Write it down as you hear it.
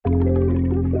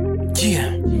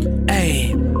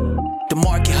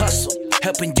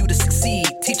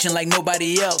teaching like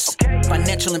nobody else.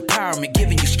 Financial empowerment,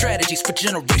 giving you strategies for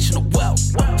generational wealth.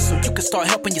 So you can start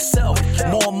helping yourself.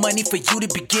 More money for you to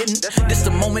be getting. This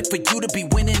the moment for you to be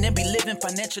winning and be living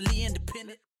financially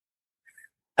independent.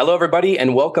 Hello, everybody,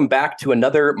 and welcome back to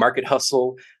another Market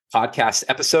Hustle podcast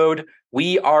episode.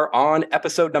 We are on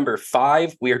episode number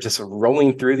 5. We are just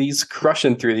rolling through these,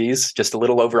 crushing through these, just a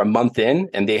little over a month in,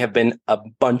 and they have been a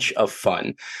bunch of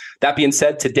fun. That being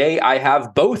said, today I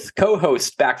have both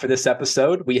co-hosts back for this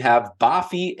episode. We have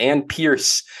Bafi and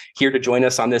Pierce here to join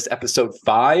us on this episode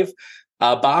 5.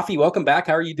 Bafi, welcome back.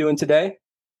 How are you doing today?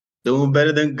 Doing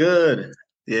better than good.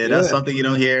 Yeah, that's something you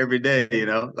don't hear every day, you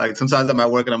know? Like sometimes I'm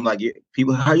at work and I'm like, yeah,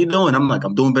 people, how you doing? I'm like,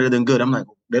 I'm doing better than good. I'm like,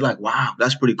 they're like, wow,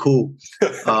 that's pretty cool.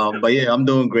 But yeah, I'm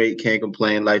doing great. Can't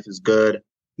complain. Life is good.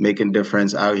 Making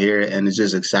difference out here. And it's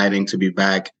just exciting to be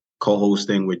back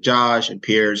co-hosting with Josh and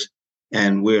Pierce.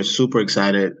 And we're super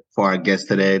excited for our guest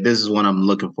today. This is one I'm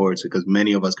looking forward to because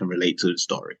many of us can relate to the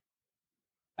story.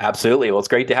 Absolutely. Well, it's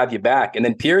great to have you back. And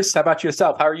then Pierce, how about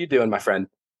yourself? How are you doing, my friend?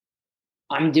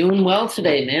 I'm doing well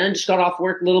today, man. Just got off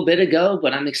work a little bit ago,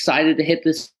 but I'm excited to hit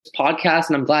this podcast,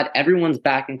 and I'm glad everyone's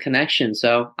back in connection.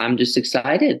 So I'm just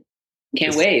excited.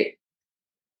 Can't wait.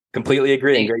 Completely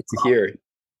agree, and great to hear.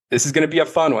 This is going to be a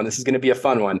fun one. It's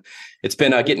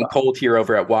been getting cold here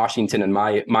over at Washington and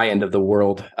my end of the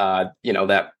world.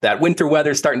 That winter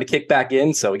weather is starting to kick back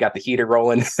in, so we got the heater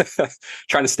rolling,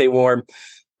 trying to stay warm.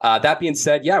 That being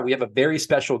said, we have a very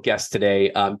special guest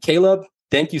today. Caleb,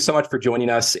 thank you so much for joining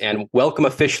us and welcome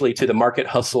officially to the Market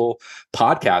Hustle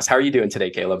podcast. How are you doing today,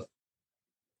 Caleb?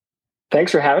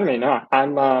 Thanks for having me. No,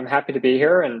 I'm happy to be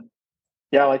here. And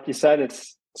yeah, like you said,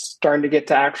 it's starting to get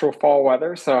to actual fall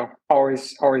weather. So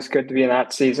always good to be in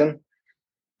that season.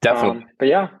 Definitely. But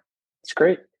yeah, it's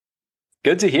great.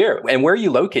 Good to hear. And where are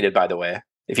you located, by the way,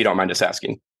 if you don't mind us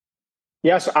asking?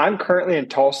 Yeah, so I'm currently in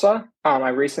Tulsa. I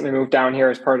recently moved down here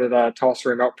as part of the Tulsa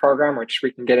Remote Program, which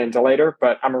we can get into later,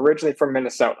 but I'm originally from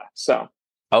Minnesota. So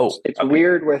it's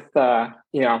weird with, a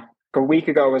week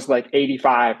ago was like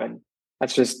 85, and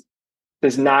that's just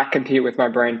does not compete with my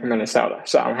brain from Minnesota.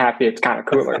 So I'm happy it's kind of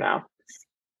cooler now.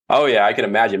 Oh, yeah, I can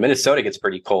imagine. Minnesota gets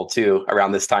pretty cold, too,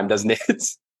 around this time, doesn't it?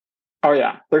 Oh,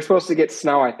 yeah. They're supposed to get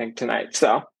snow, I think, tonight.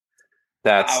 So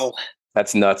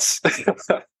that's nuts.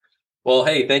 Well,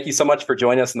 hey, thank you so much for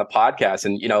joining us on the podcast.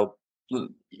 And,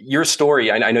 your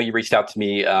story, I know you reached out to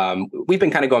me. We've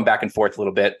been kind of going back and forth a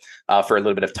little bit for a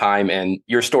little bit of time. And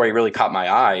your story really caught my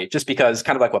eye just because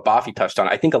kind of like what Bafi touched on.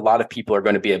 I think a lot of people are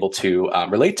going to be able to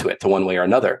relate to it to one way or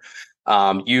another.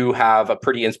 You have a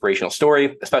pretty inspirational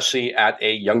story, especially at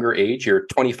a younger age. You're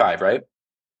 25, right?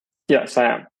 Yes, I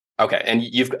am. Okay. And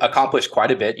you've accomplished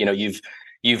quite a bit.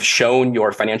 You've shown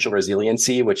your financial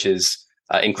resiliency, which is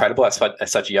incredible at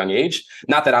such a young age.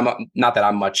 Not that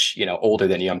I'm much older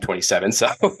than you. I'm 27. So,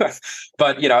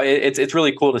 but it's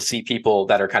really cool to see people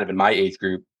that are kind of in my age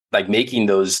group like making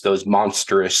those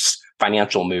monstrous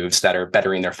financial moves that are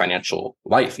bettering their financial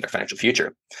life and their financial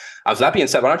future. So that being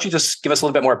said, why don't you just give us a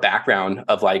little bit more background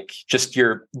of like just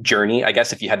your journey? I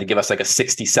guess if you had to give us like a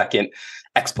 60-second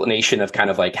explanation of kind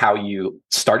of like how you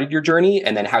started your journey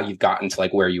and then how you've gotten to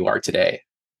like where you are today.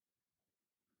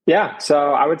 Yeah,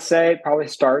 so I would say it probably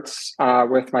starts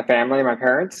with my family, my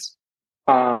parents.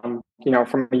 From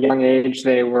a young age,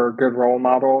 they were good role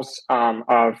models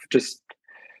of just,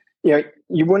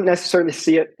 you wouldn't necessarily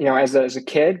see it, as a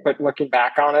kid, but looking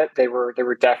back on it, they were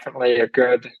definitely a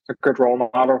good role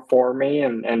model for me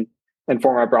and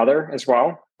for my brother as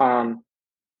well. And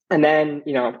then,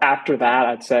 after that,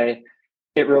 I'd say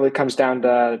it really comes down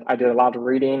to I did a lot of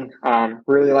reading,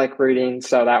 really like reading,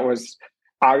 so that was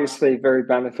obviously very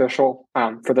beneficial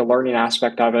for the learning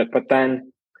aspect of it. But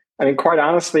then, quite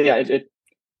honestly,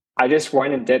 I just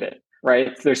went and did it,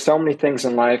 right? There's so many things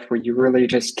in life where you really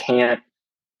just can't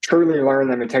truly learn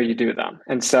them until you do them.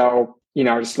 And so,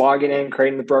 just logging in,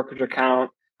 creating the brokerage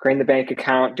account, creating the bank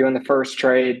account, doing the first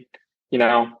trade,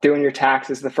 doing your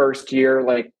taxes the first year,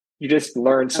 like you just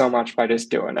learn so much by just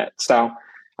doing it. So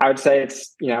I would say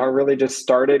it's, it really just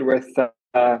started with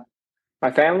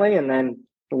my family, and then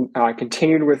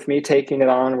continued with me taking it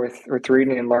on with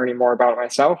reading and learning more about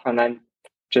myself, and then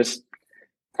just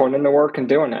putting in the work and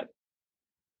doing it.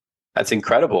 That's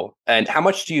incredible. And how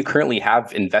much do you currently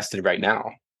have invested right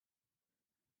now?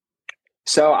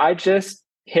 So I just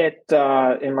hit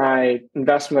in my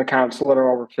investment accounts a little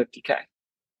over 50K.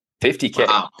 50K.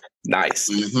 Wow. Nice.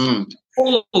 Mm-hmm.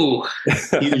 Oh,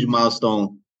 Huge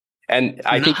milestone. And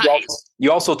I think you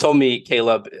also told me,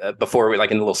 Caleb, before,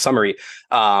 like in a little summary,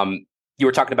 you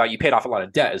were talking about you paid off a lot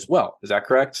of debt as well. Is that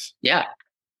correct? Yeah.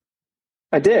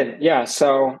 I did. Yeah.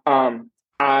 So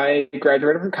I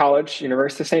graduated from college,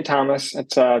 University of St. Thomas.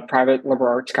 It's a private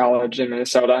liberal arts college in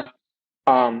Minnesota.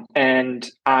 And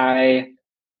I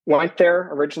went there,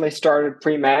 originally started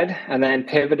pre-med and then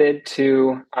pivoted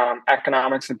to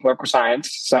economics and political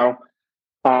science. So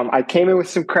I came in with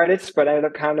some credits, but I ended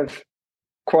up kind of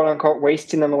quote unquote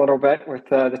wasting them a little bit with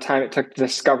the time it took to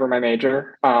discover my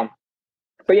major.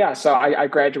 But yeah, so I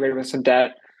graduated with some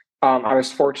debt. I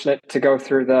was fortunate to go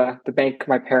through the bank of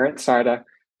my parents, so I had a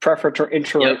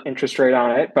preferential interest rate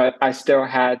on it, but I still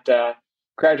had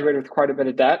graduated with quite a bit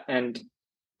of debt. And,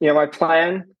 my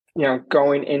plan,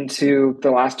 going into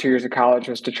the last 2 years of college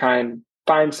was to try and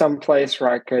find some place where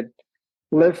I could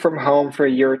live from home for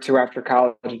a year or two after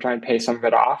college and try and pay some of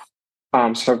it off.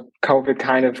 So COVID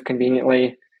kind of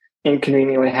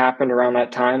inconveniently happened around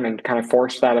that time and kind of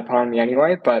forced that upon me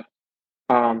anyway. But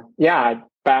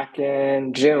back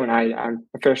in June, I'm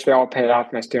officially all paid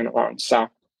off my student loans. So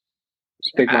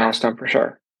it's a big milestone for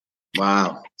sure.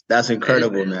 Wow. That's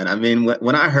incredible, man. I mean,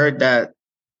 when I heard that,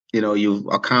 you've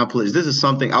accomplished, this is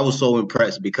something I was so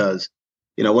impressed because,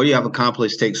 what you have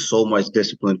accomplished takes so much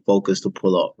discipline, focus to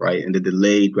pull off, right? And the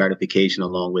delayed gratification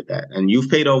along with that. And you've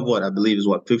paid off what I believe is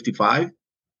 55?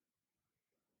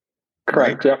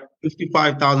 Correct. Right? Yep.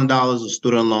 $55,000 of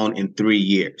student loan in 3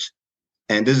 years.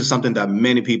 And this is something that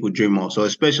many people dream of. So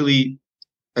especially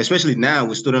now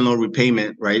with student loan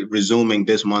repayment, right, resuming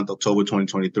this month, October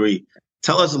 2023.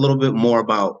 Tell us a little bit more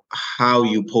about how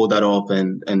you pulled that off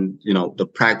and the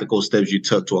practical steps you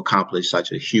took to accomplish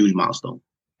such a huge milestone.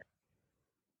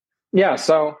 Yeah.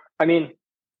 So, I mean,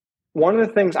 one of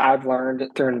the things I've learned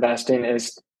through investing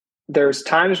is there's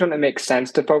times when it makes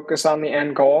sense to focus on the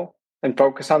end goal and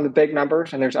focus on the big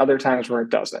numbers. And there's other times where it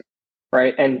doesn't.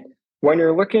 Right. And when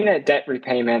you're looking at debt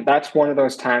repayment, that's one of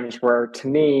those times where, to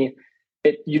me,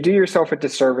 you do yourself a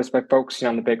disservice by focusing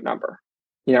on the big number.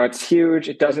 It's huge.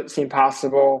 It doesn't seem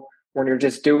possible when you're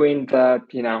just doing the,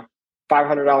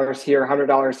 $500 here,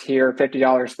 $100 here,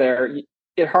 $50 there.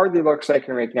 It hardly looks like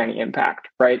you're making any impact,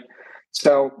 right?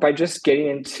 So by just getting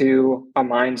into a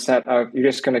mindset of you're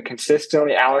just going to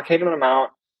consistently allocate an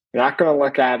amount, you're not going to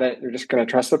look at it. You're just going to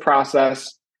trust the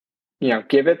process.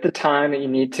 Give it the time that you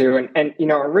need to. And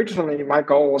originally my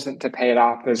goal wasn't to pay it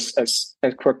off as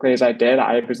quickly as I did.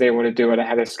 I was able to do it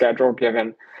ahead of schedule,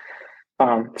 given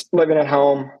living at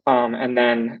home and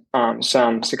then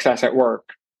some success at work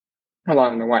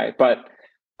along the way. But,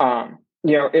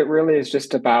 it really is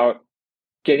just about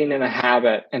getting in a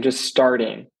habit and just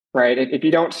starting, right? If you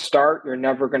don't start, you're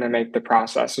never going to make the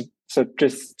process. So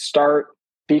just start,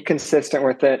 be consistent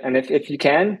with it. And if you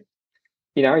can,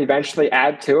 eventually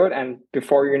add to it. And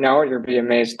before you know it, you'll be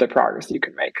amazed at the progress you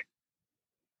can make.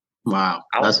 Wow.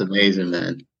 That's amazing,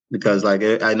 man. Because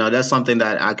I know that's something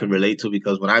that I can relate to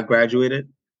because when I graduated,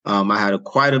 I had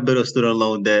quite a bit of student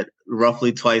loan debt,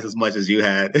 roughly twice as much as you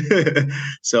had.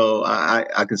 So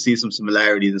I can see some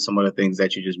similarities in some of the things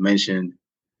that you just mentioned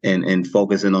and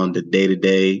focusing on the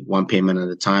day-to-day, one payment at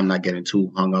a time, not getting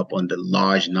too hung up on the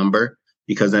large number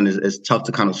because then it's tough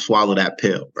to kind of swallow that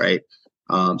pill, right?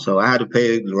 So I had to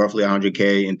pay roughly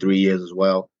 $100K in 3 years as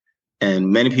well. And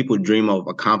many people dream of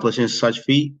accomplishing such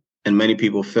feat. And many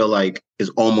people feel like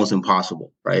it's almost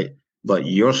impossible, right? But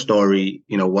your story,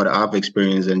 what I've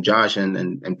experienced, and Josh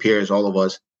and peers, all of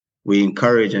us, we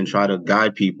encourage and try to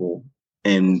guide people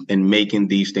in making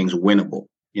these things winnable,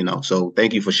 So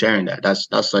thank you for sharing that.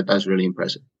 That's really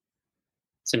impressive.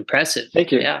 It's impressive.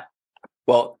 Thank you. Yeah.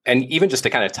 Well, and even just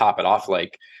to kind of top it off,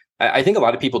 I think a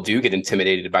lot of people do get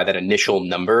intimidated by that initial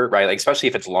number, right? Especially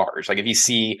if it's large. If you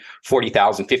see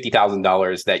 $40,000,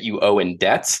 $50,000 that you owe in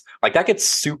debts, that gets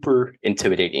super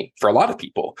intimidating for a lot of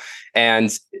people.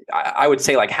 And I would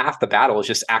say half the battle is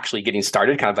just actually getting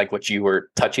started, kind of like what you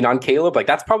were touching on, Caleb.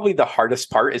 That's probably the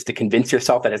hardest part, is to convince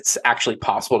yourself that it's actually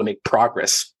possible to make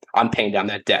progress on paying down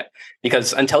that debt.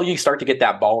 Because until you start to get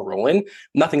that ball rolling,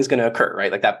 nothing's going to occur,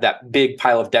 right? That big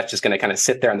pile of debt just going to kind of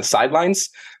sit there on the sidelines.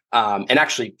 And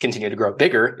actually continue to grow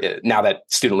bigger now that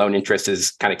student loan interest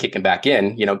is kind of kicking back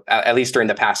in. At least during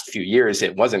the past few years,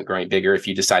 it wasn't growing bigger if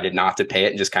you decided not to pay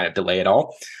it and just kind of delay it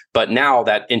all. But now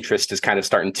that interest is kind of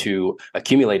starting to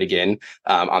accumulate again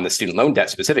on the student loan debt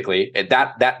specifically,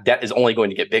 that debt is only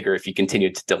going to get bigger if you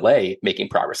continue to delay making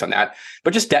progress on that.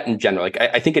 But just debt in general,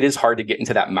 I think it is hard to get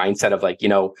into that mindset of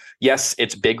yes,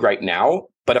 it's big right now,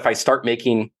 but if I start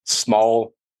making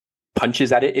small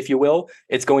punches at it, if you will,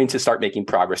 it's going to start making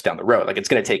progress down the road. It's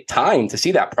going to take time to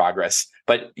see that progress,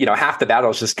 but half the battle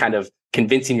is just kind of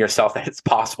convincing yourself that it's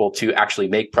possible to actually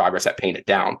make progress at paying it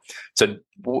down. So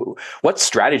what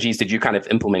strategies did you kind of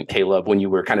implement, Caleb, when you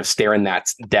were kind of staring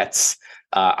that debts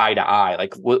eye to eye.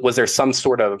 Like, was there some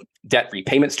sort of debt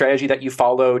repayment strategy that you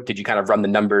followed? Did you kind of run the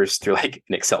numbers through like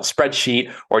an Excel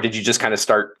spreadsheet, or did you just kind of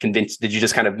did you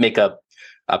just kind of make a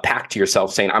pact to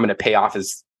yourself saying, I'm going to pay off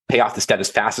this debt as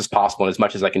fast as possible and as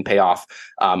much as I can pay off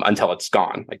until it's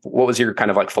gone? Like, what was your kind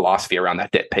of like philosophy around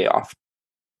that debt payoff?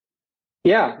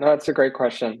 Yeah, no, that's a great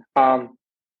question.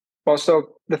 Well,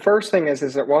 so the first thing is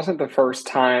it wasn't the first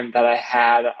time that I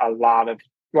had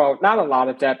not a lot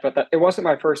of debt, but it wasn't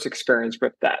my first experience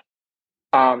with debt.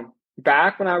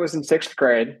 Back when I was in 6th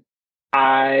grade,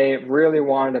 I really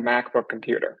wanted a MacBook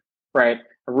computer, right?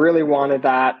 I really wanted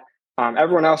that.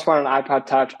 Everyone else wanted an iPod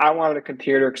Touch. I wanted a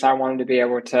computer because I wanted to be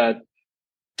able to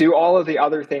do all of the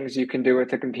other things you can do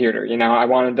with a computer. I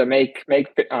wanted to make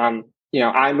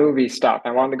iMovie stuff.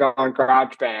 I wanted to go on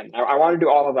GarageBand. I wanted to do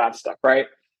all of that stuff, right?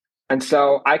 And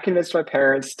so I convinced my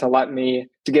parents to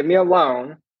give me a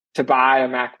loan to buy a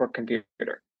MacBook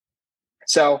computer.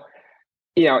 So,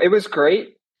 it was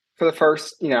great for the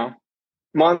first,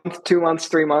 month, 2 months,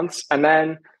 3 months. And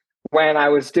then when I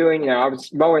was doing, I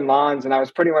was mowing lawns, and that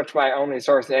was pretty much my only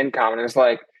source of income. And it was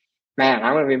like, man,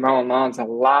 I'm going to be mowing lawns a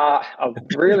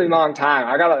really long time.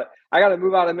 I gotta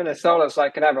move out of Minnesota so I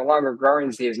can have a longer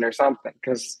growing season or something.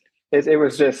 Cause it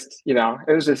was just,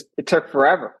 it took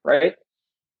forever. Right.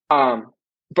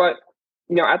 But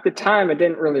at the time I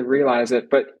didn't really realize it,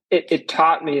 but it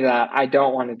taught me that I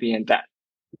don't want to be in debt,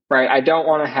 right? I don't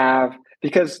want to have,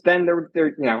 because then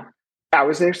I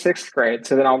was in 6th grade.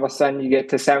 So then all of a sudden you get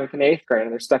to 7th and 8th grade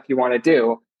and there's stuff you want to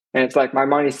do. And it's like, my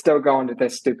money's still going to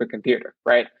this stupid computer.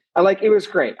 Right. It was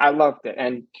great. I loved it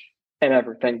and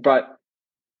everything, but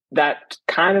that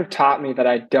kind of taught me that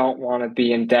I don't want to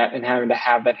be in debt and having to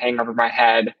have that hang over my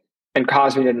head and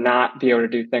cause me to not be able to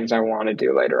do things I want to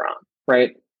do later on.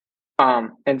 Right.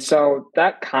 And so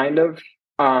that kind of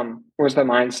was the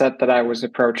mindset that I was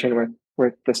approaching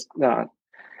with this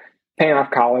paying off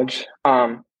college.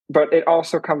 But it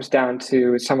also comes down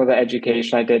to some of the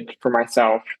education I did for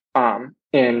myself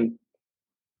in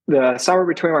the summer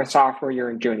between my sophomore year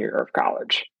and junior year of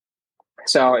college.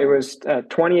 So it was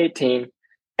 2018,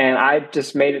 and I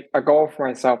just made it a goal for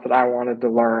myself that I wanted to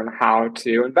learn how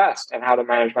to invest and how to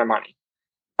manage my money.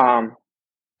 Like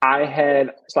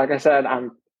I said,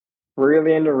 I'm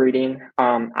really into reading.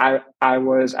 I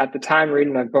was at the time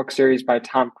reading a book series by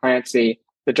Tom Clancy,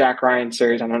 the Jack Ryan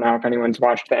series. I don't know if anyone's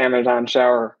watched the Amazon show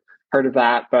or heard of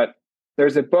that, but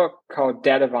there's a book called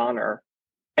Debt of Honor.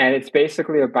 And it's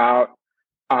basically about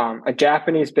a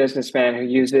Japanese businessman who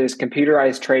uses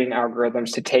computerized trading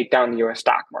algorithms to take down the US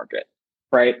stock market.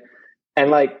 Right.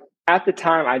 And at the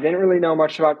time, I didn't really know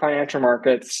much about financial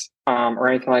markets or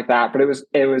anything like that, but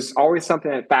it was always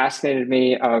something that fascinated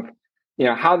me of,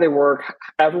 how they work.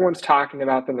 Everyone's talking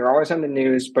about them. They're always on the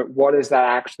news, but what does that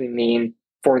actually mean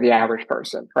for the average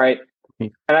person? Right.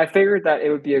 And I figured that it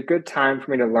would be a good time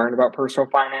for me to learn about personal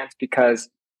finance because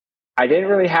I didn't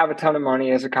really have a ton of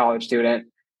money as a college student.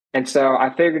 And so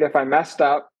I figured if I messed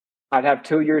up, I'd have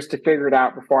 2 years to figure it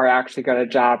out before I actually got a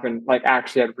job and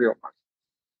actually had real money.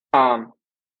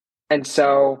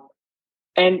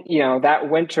 That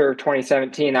winter of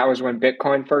 2017, that was when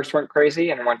Bitcoin first went crazy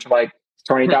and it went to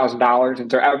 $20,000.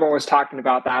 And so everyone was talking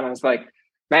about that. And I was like,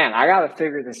 man, I got to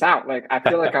figure this out. I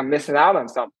feel like I'm missing out on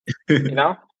something,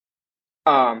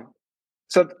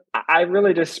 So I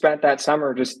really just spent that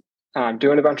summer just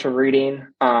doing a bunch of reading,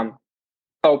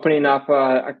 opening up,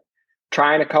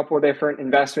 trying a couple of different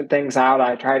investment things out.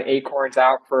 I tried Acorns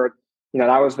out for,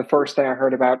 that was the first thing I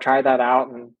heard about, tried that out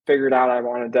and figured out I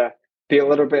wanted to be a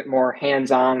little bit more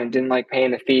hands-on and didn't like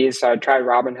paying the fees. So I tried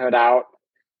Robinhood out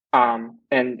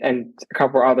and a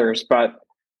couple others. But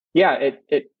yeah,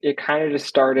 it kind of just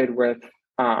started with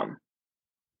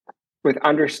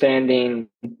understanding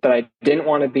that I didn't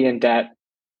want to be in debt,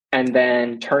 and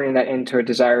then turning that into a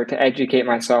desire to educate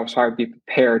myself so I would be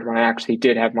prepared when I actually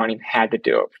did have money and had to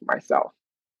do it for myself.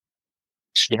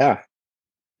 Yeah,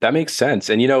 that makes sense.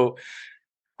 And,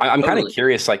 I'm kind of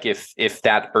curious, if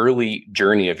that early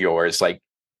journey of yours,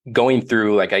 going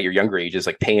through at your younger ages,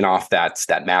 paying off that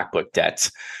MacBook debt,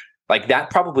 that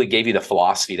probably gave you the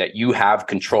philosophy that you have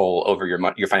control over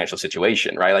your financial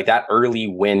situation, right? That early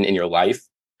win in your life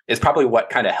is probably what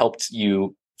kind of helped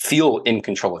you feel in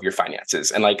control of your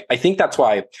finances. And I think that's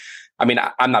why,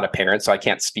 I'm not a parent, so I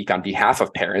can't speak on behalf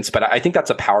of parents, but I think that's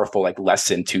a powerful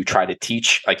lesson to try to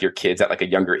teach your kids at a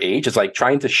younger age, is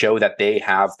trying to show that they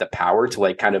have the power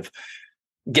to kind of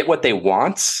get what they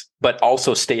want, but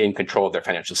also stay in control of their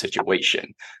financial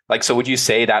situation. So would you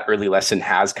say that early lesson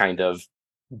has kind of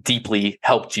deeply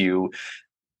helped you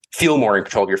feel more in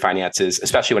control of your finances,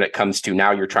 especially when it comes to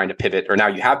now you're trying to pivot, or now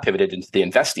you have pivoted into the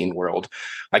investing world.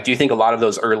 Like, do you think a lot of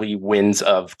those early wins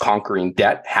of conquering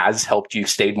debt has helped you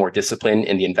stay more disciplined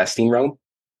in the investing realm?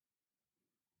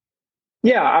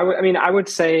 Yeah, I would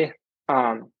say,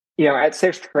 at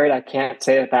sixth grade, I can't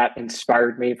say that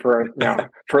inspired me for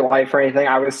for life or anything.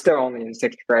 I was still only in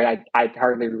sixth grade. I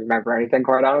hardly remember anything,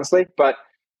 quite honestly. But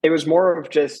it was more of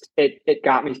just it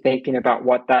got me thinking about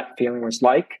what that feeling was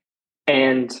like.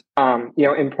 And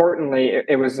importantly,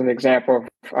 it was an example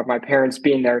of my parents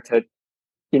being there to,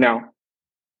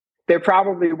 they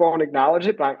probably won't acknowledge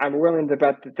it, but I'm willing to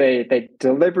bet that they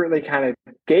deliberately kind of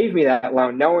gave me that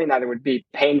loan, knowing that it would be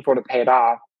painful to pay it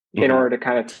off in order to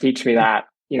kind of teach me that,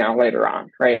 later on,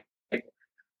 right?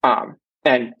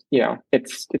 And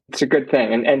it's a good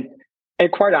thing,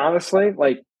 and quite honestly,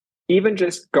 like, even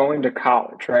just going to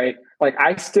college, right? Like,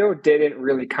 I still didn't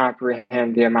really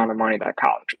comprehend the amount of money that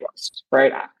college was,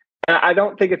 right? I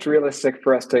don't think it's realistic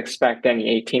for us to expect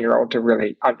any 18-year-old to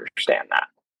really understand that.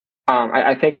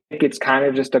 I think it's kind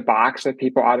of just a box that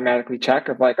people automatically check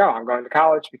of like, oh, I'm going to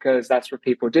college because that's what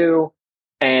people do.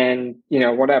 And,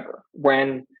 whatever.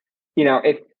 When,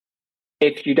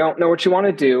 if you don't know what you want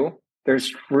to do,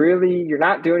 you're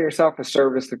not doing yourself a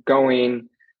service of going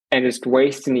and just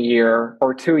wasting a year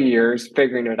or 2 years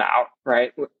figuring it out,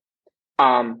 right?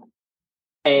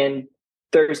 And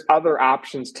there's other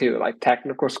options too, like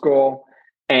technical school,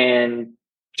 and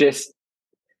just,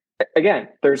 again,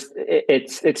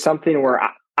 it's something where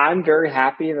I'm very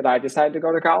happy that I decided to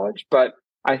go to college, but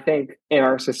I think in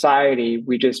our society,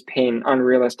 we just paint an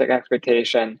unrealistic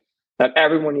expectation that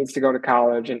everyone needs to go to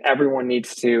college and everyone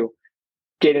needs to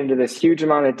get into this huge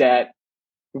amount of debt,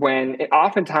 when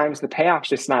oftentimes the payoff's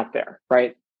just not there,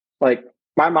 right? Like,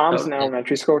 my mom's an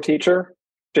elementary school teacher,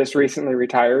 just recently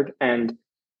retired. And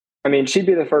I mean, she'd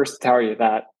be the first to tell you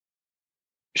that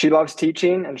she loves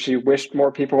teaching and she wished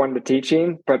more people went into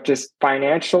teaching, but just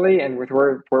financially and with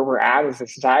where we're at as a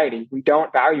society, we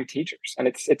don't value teachers. And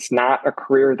it's not a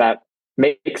career that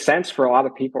makes sense for a lot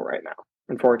of people right now,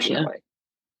 unfortunately. Yeah.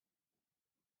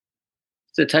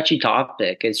 It's a touchy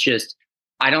topic. It's just,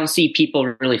 I don't see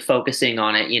people really focusing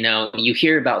on it. You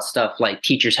hear about stuff like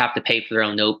teachers have to pay for their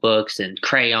own notebooks and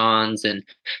crayons and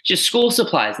just school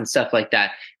supplies and stuff like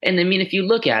that. And I mean, if you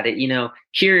look at it,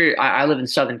 here I live in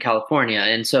Southern California.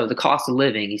 And so the cost of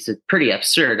living is pretty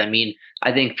absurd. I mean,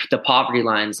 I think the poverty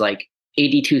line's like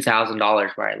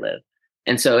 $82,000 where I live.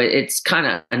 And so it's kind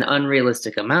of an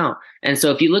unrealistic amount. And so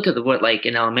if you look at what like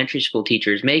an elementary school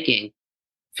teacher is making,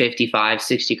 55,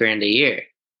 60 grand a year.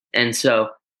 And so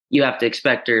you have to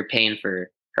expect her paying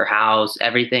for her house,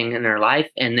 everything in her life.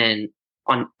 And then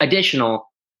on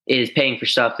additional is paying for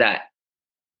stuff that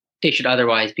they should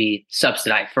otherwise be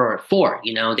subsidized for,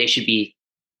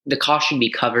 the cost should be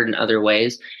covered in other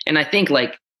ways. And I think,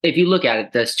 like, if you look at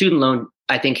it, the student loan,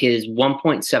 I think, is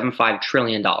 $1.75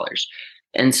 trillion.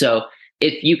 And so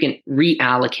if you can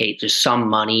reallocate just some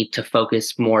money to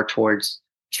focus more towards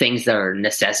things that are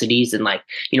necessities, and like,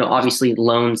 obviously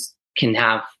loans can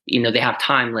have, they have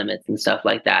time limits and stuff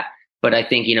like that. But I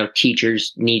think,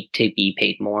 teachers need to be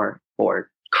paid more for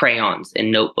crayons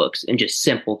and notebooks and just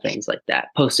simple things like that,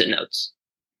 Post-it notes.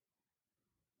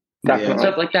 Definitely.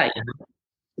 Stuff like that.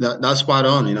 That's spot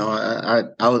on. I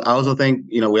also think,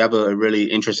 we have a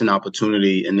really interesting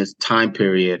opportunity in this time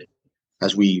period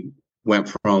as we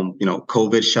went from,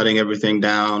 COVID shutting everything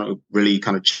down, really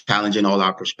kind of challenging all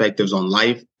our perspectives on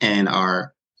life and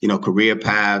our, career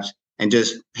paths, and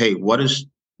just, hey, what is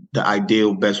the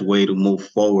ideal best way to move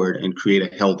forward and create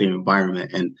a healthier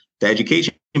environment? And the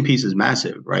education piece is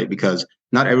massive, right? Because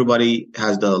not everybody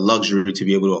has the luxury to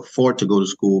be able to afford to go to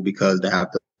school because they have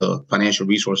the financial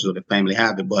resources of the family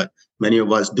have it. But many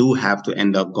of us do have to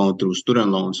end up going through student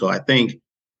loans. So I think,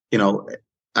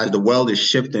 as the world is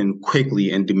shifting quickly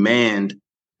and demand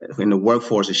in the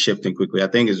workforce is shifting quickly, I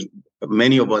think is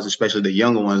many of us, especially the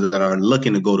younger ones that are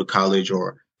looking to go to college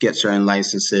or get certain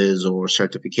licenses or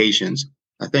certifications,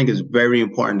 I think it's very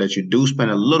important that you do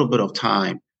spend a little bit of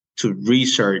time to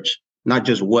research not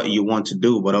just what you want to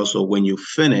do, but also when you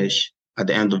finish at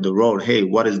the end of the road, hey,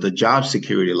 what is the job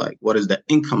security like? What is the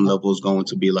income levels going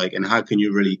to be like? And how can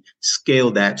you really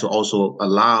scale that to also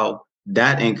allow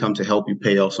that income to help you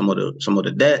pay off some of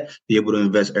the debt, be able to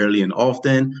invest early and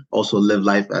often, also live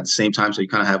life at the same time. So you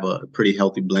kind of have a pretty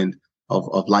healthy blend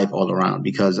of life all around.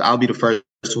 Because I'll be the first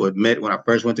to admit, when I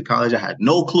first went to college, I had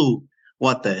no clue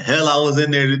what the hell I was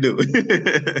in there to do.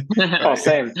 Oh,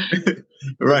 same.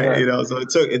 Right. So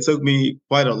it took me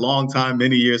quite a long time,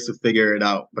 many years to figure it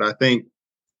out. But I think,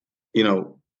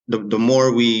 the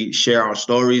more we share our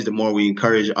stories, the more we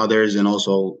encourage others and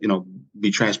also,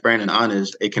 be transparent and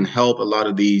honest, it can help a lot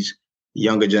of these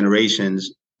younger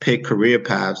generations pick career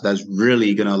paths that's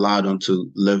really going to allow them to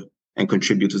live and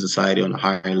contribute to society on a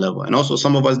higher level. And also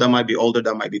some of us that might be older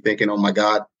that might be thinking, oh my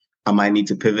God, I might need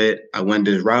to pivot. I went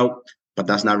this route, but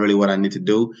that's not really what I need to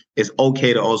do. It's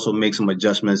okay to also make some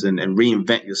adjustments and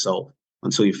reinvent yourself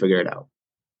until you figure it out.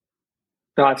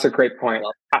 No, that's a great point.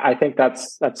 I think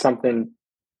that's something,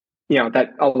 that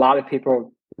a lot of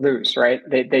people lose, right?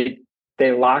 They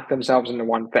lock themselves into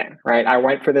one thing, right? I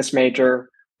went for this major,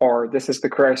 or this is the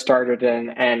career I started in,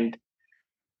 and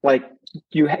like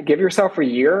you give yourself a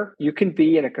year, you can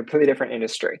be in a completely different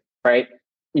industry, right?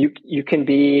 You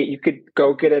could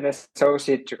go get an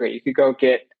associate degree, you could go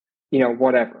get,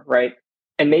 whatever, right?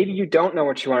 And maybe you don't know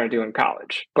what you want to do in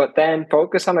college, but then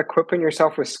focus on equipping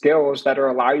yourself with skills that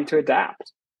allow you to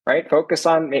adapt, right?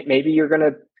 Maybe you're going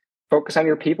to focus on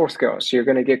your people skills. So you're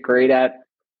going to get great at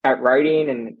writing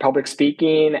and public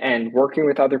speaking and working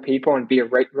with other people and be a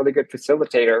really good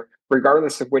facilitator,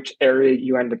 regardless of which area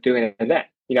you end up doing it in.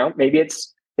 Maybe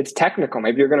it's technical.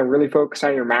 Maybe you're going to really focus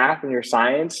on your math and your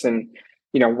science and,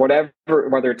 whatever,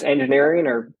 whether it's engineering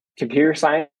or computer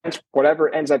science, whatever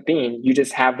it ends up being, you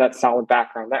just have that solid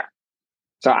background there.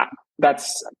 So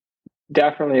that's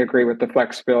definitely agree with the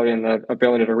flexibility and the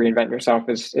ability to reinvent yourself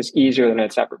is easier than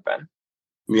it's ever been.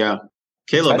 Yeah.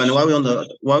 Caleb, and while we're on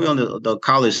the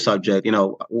college subject,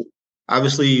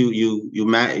 obviously you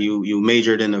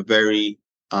majored in a very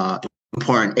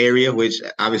important area, which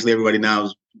obviously everybody now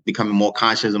is becoming more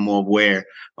conscious and more aware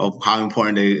of how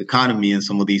important the economy and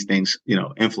some of these things,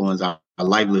 influence our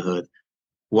livelihood.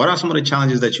 What are some of the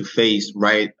challenges that you faced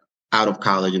right out of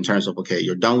college in terms of, okay,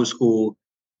 you're done with school,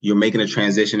 you're making a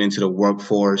transition into the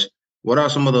workforce? What are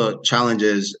some of the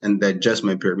challenges in the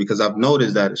adjustment period? Because I've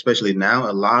noticed that, especially now,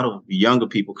 a lot of younger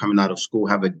people coming out of school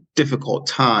have a difficult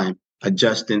time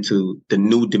adjusting to the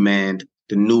new demand,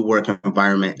 the new work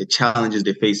environment, the challenges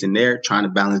they face in there, trying to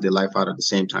balance their life out at the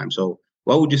same time. So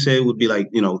what would you say would be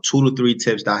like, 2 to 3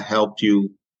 tips that helped you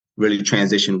really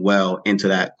transition well into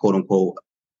that quote unquote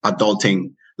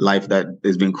adulting life that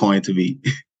has been coined to be?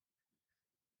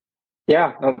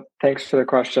 Yeah, thanks for the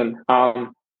question. I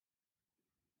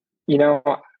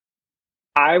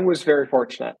was very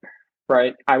fortunate,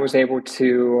 right? I was able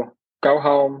to go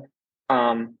home,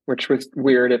 which was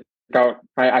weird.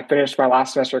 I finished my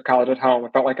last semester of college at home.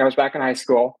 It felt like I was back in high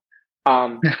school.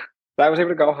 But I was able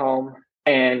to go home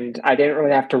and I didn't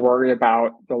really have to worry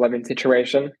about the living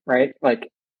situation, right? Like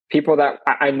people that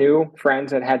I knew,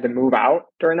 friends that had to move out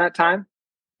during that time,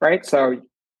 right? So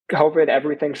COVID,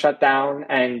 everything shut down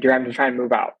and you're having to try and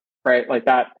move out, right? Like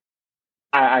that.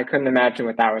 I couldn't imagine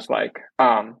what that was like,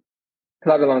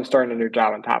 let alone starting a new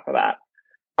job on top of that.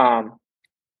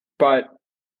 But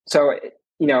so,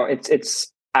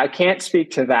 it's I can't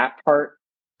speak to that part,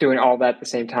 doing all that at the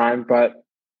same time, but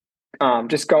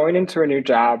just going into a new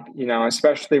job,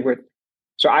 especially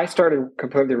so I started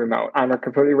completely remote. I'm a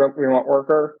completely remote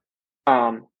worker.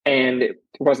 And it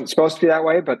wasn't supposed to be that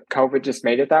way, but COVID just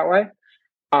made it that way.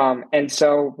 And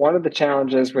so one of the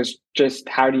challenges was just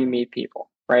how do you meet people,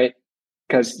 right?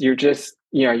 Because you're just,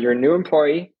 you're a new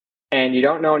employee and you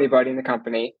don't know anybody in the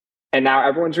company. And now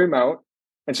everyone's remote.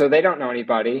 And so they don't know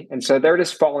anybody. And so they're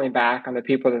just falling back on the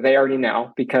people that they already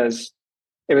know because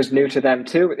it was new to them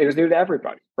too. It was new to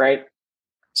everybody, right?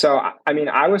 So,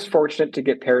 I was fortunate to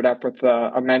get paired up with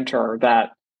a mentor that,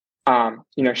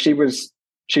 she was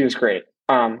great,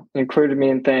 included me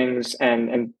in things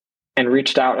and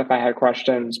reached out if I had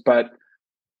questions. But,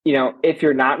 if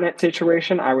you're not in that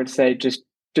situation, I would say just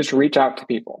reach out to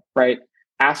people, right?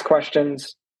 Ask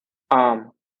questions.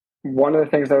 One of the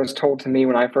things that was told to me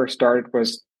when I first started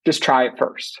was just try it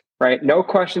first, right? No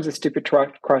question's a stupid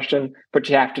question, but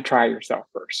you have to try yourself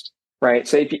first, right?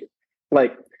 So if you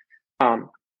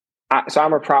so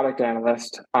I'm a product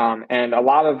analyst, and a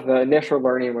lot of the initial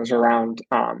learning was around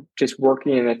just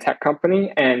working in a tech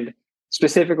company and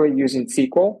specifically using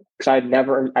SQL because I'd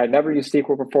never used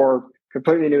SQL before,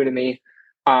 completely new to me.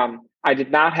 I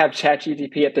did not have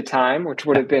ChatGPT at the time, which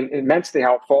would have been immensely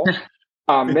helpful.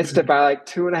 Missed it by like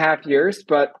 2.5 years,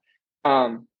 but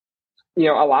a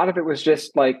lot of it was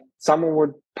just like someone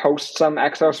would post some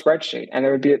Excel spreadsheet, and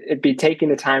it'd be taking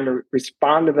the time to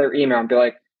respond to their email and be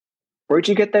like, "Where'd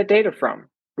you get that data from?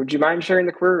 Would you mind sharing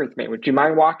the query with me? Would you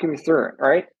mind walking me through it?"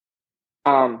 Right?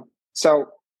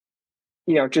 So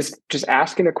just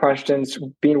asking the questions,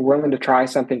 being willing to try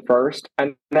something first,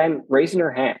 and then raising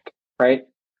your hand, right?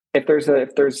 If there's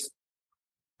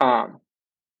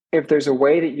a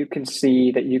way that you can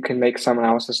see that you can make someone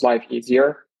else's life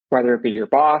easier, whether it be your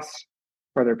boss,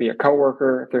 whether it be a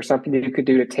coworker, if there's something that you could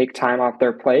do to take time off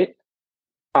their plate,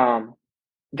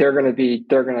 they're going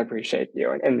to appreciate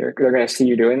you, and they're going to see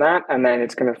you doing that. And then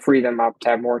it's going to free them up to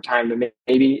have more time to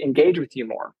maybe engage with you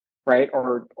more. Right.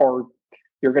 Or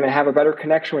you're going to have a better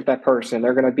connection with that person.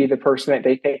 They're going to be the person that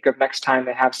they think of next time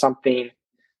they have something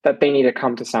that they need to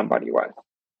come to somebody with.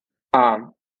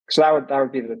 So that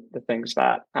would be the things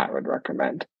that I would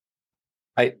recommend.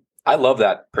 I love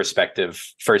that perspective.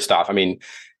 First off, I mean,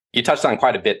 you touched on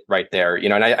quite a bit right there,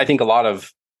 and I think a lot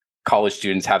of college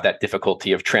students have that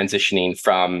difficulty of transitioning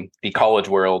from the college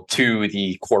world to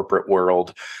the corporate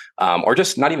world, or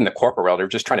just not even the corporate world. They're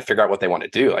just trying to figure out what they want to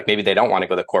do. Like maybe they don't want to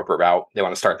go the corporate route. They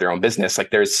want to start their own business.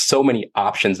 Like there's so many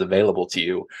options available to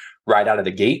you right out of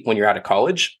the gate when you're out of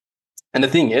college. And the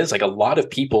thing is, like a lot of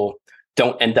people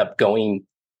don't end up going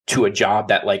to a job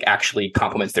that like actually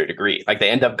complements their degree. Like they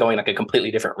end up going like a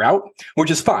completely different route, which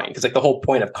is fine. Because like the whole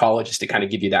point of college is to kind of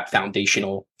give you that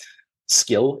foundational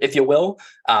skill, if you will.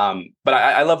 But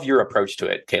I love your approach to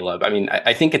it, Caleb. I mean,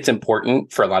 I think it's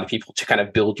important for a lot of people to kind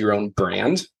of build your own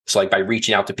brand. So like by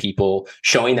reaching out to people,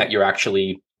 showing that you're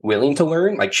actually willing to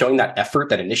learn, like showing that effort,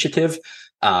 that initiative,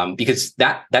 because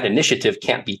that initiative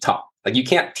can't be taught. Like you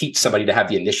can't teach somebody to have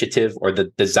the initiative or the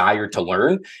desire to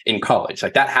learn in college.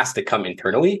 Like that has to come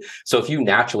internally. So if you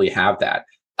naturally have that,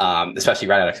 especially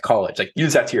right out of college, like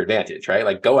use that to your advantage, right?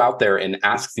 Like go out there and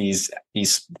ask these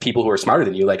people who are smarter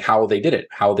than you, like how they did it,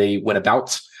 how they went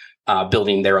about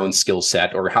building their own skill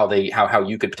set, or how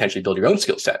you could potentially build your own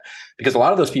skill set. Because a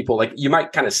lot of those people, like you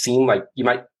might kind of seem like you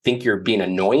might think you're being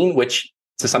annoying, which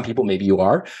to some people maybe you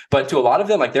are, but to a lot of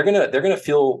them, like they're gonna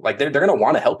feel like they're gonna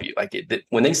want to help you. Like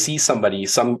when they see somebody,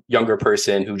 some younger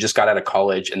person who just got out of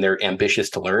college and they're ambitious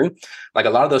to learn, like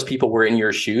a lot of those people were in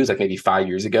your shoes, like maybe 5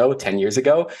 years ago, 10 years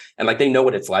ago, and like they know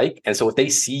what it's like. And so if they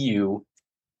see you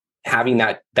having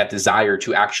that desire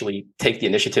to actually take the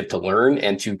initiative to learn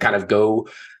and to kind of go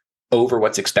over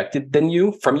what's expected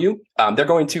from you, they're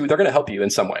going to help you in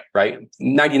some way, right?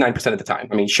 99% of the time.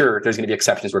 I mean, sure, there's going to be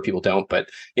exceptions where people don't, but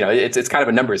it's kind of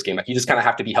a numbers game. Like you just kind of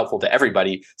have to be helpful to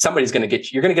everybody. You're going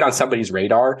to get on somebody's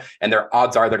radar, and their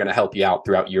odds are they're going to help you out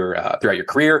throughout your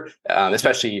career,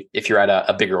 especially if you're at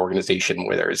a bigger organization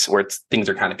where things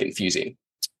are kind of confusing.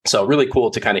 So really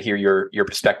cool to kind of hear your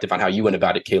perspective on how you went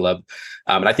about it, Caleb.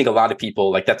 And I think a lot of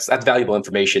people, like that's valuable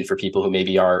information for people who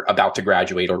maybe are about to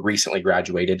graduate or recently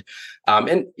graduated.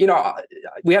 And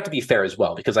we have to be fair as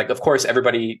well, because like, of course,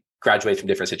 everybody graduates from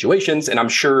different situations. And I'm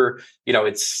sure,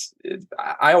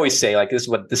 I always say like, this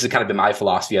has kind of been my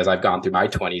philosophy as I've gone through my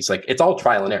 20s. Like it's all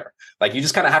trial and error. Like you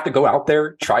just kind of have to go out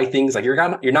there, try things. Like you're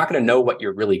not going to know what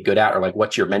you're really good at or like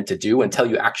what you're meant to do until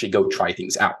you actually go try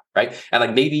things out. Right. And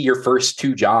like maybe your first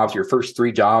 2 jobs, your first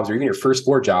 3 jobs, or even your first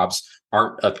 4 jobs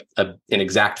aren't an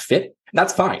exact fit. And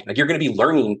that's fine. Like you're going to be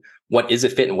learning what is a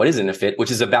fit and what isn't a fit,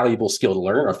 which is a valuable skill to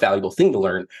learn or a valuable thing to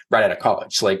learn right out of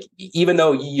college. So like, even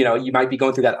though, you might be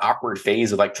going through that awkward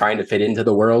phase of like trying to fit into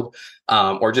the world,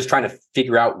 or just trying to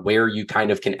figure out where you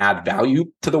kind of can add value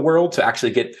to the world to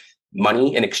actually get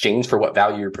money in exchange for what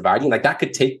value you're providing, like that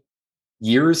could take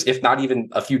years, if not even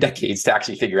a few decades to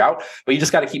actually figure out, but you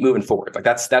just got to keep moving forward. Like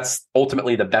that's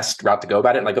ultimately the best route to go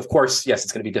about it. And like, of course, yes,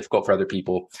 it's going to be difficult for other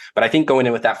people, but I think going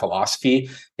in with that philosophy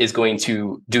is going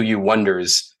to do you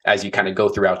wonders as you kind of go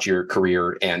throughout your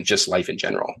career and just life in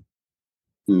general.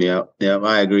 Yeah,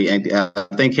 I agree. And I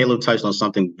think Caleb touched on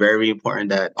something very important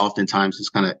that oftentimes is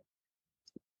kind of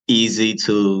easy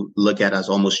to look at as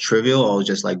almost trivial or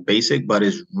just like basic, but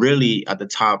is really at the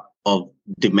top of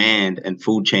demand and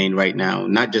food chain right now,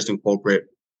 not just in corporate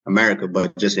America,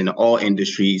 but just in all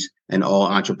industries and all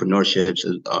entrepreneurs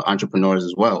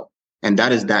as well. And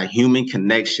that is that human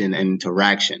connection and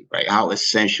interaction, right? How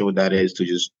essential that is to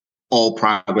just all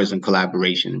progress and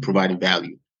collaboration and providing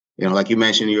value. Like you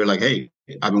mentioned, you're like, hey,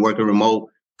 I've been working remote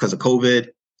because of COVID.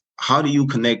 How do you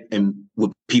connect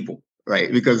with people,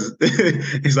 right? Because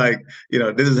it's like,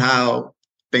 this is how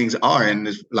things are. And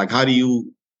it's like, how do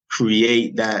you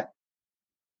create that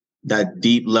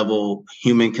deep level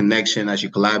human connection as you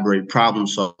collaborate, problem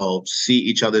solve, see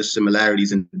each other's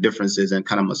similarities and differences, and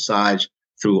kind of massage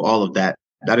through all of that?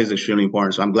 That is extremely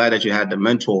important. So I'm glad that you had the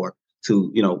mentor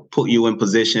to, put you in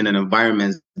position and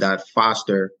environments that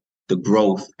foster the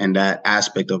growth and that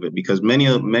aspect of it, because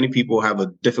many people have a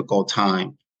difficult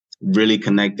time really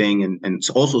connecting and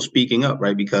also speaking up,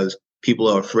 right? Because people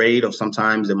are afraid of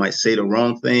sometimes they might say the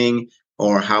wrong thing,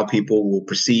 or how people will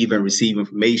perceive and receive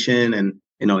information, and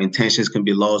intentions can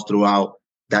be lost throughout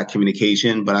that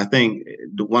communication. But I think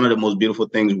one of the most beautiful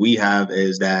things we have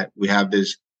is that we have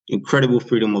this incredible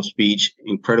freedom of speech,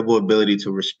 incredible ability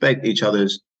to respect each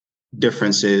other's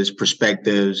differences,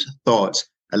 perspectives, thoughts,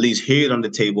 at least hear it on the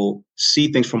table,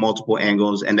 see things from multiple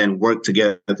angles, and then work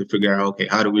together to figure out, okay,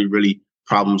 how do we really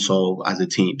problem solve as a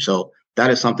team. So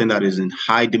that is something that is in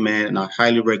high demand, and I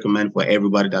highly recommend for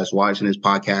everybody that's watching this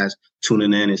podcast,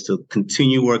 tuning in, is to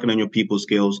continue working on your people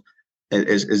skills.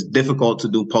 It's difficult to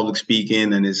do public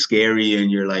speaking, and it's scary, and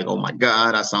you're like, oh my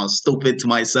God, I sound stupid to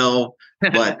myself.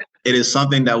 But it is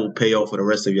something that will pay off for the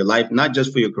rest of your life, not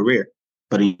just for your career,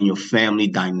 but in your family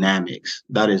dynamics.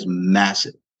 That is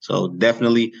massive. So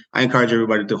definitely, I encourage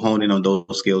everybody to hone in on those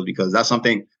skills, because that's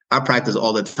something I practice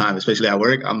all the time, especially at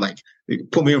work. I'm like,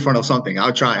 put me in front of something.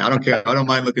 I'll try. I don't care. I don't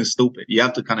mind looking stupid. You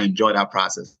have to kind of enjoy that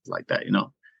process like that, you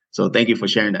know? So thank you for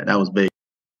sharing that. That was big.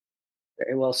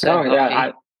 Very well said. Oh,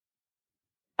 yeah.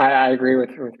 I agree with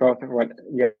both of what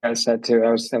you guys said too.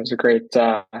 That was a great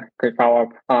follow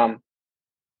up.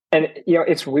 And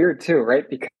it's weird too, right?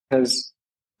 Because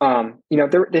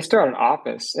they still had an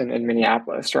office in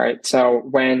Minneapolis, right? So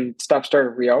when stuff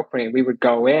started reopening, we would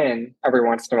go in every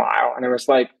once in a while, and it was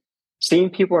like seeing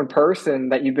people in person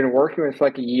that you've been working with for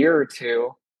like a year or two.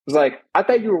 It was like, I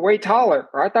thought you were way taller,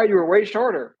 or I thought you were way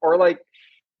shorter, or like,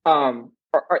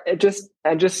 just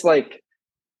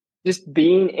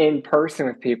being in person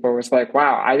with people was like,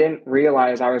 wow, I didn't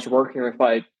realize I was working with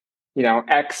like,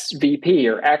 X VP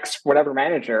or X whatever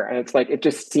manager. And it's like, it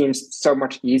just seems so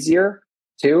much easier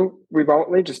too,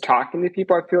 remotely, just talking to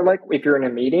people, I feel like, if you're in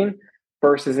a meeting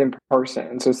versus in person.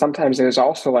 And so sometimes it was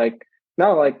also like,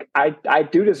 no, like I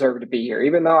do deserve to be here,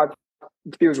 even though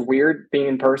it feels weird being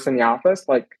in person in the office.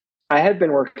 Like I had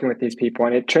been working with these people,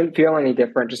 and it shouldn't feel any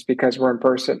different just because we're in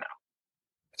person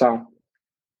now.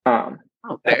 So,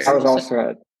 that was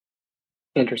also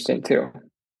interesting too.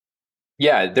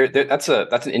 Yeah, that's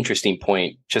an interesting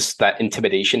point. Just that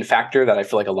intimidation factor that I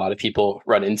feel like a lot of people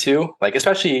run into, like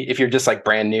especially if you're just like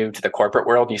brand new to the corporate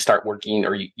world and you start working,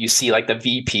 or you see like the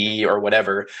VP or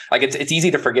whatever. Like it's easy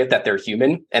to forget that they're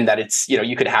human, and that it's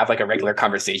you could have like a regular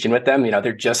conversation with them.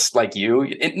 They're just like you.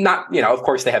 Of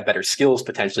course they have better skills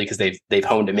potentially because they've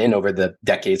honed them in over the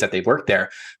decades that they've worked there.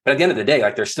 But at the end of the day,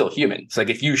 like they're still human. So like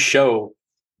if you show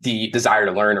the desire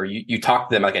to learn, or you talk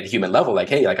to them like at a human level, like,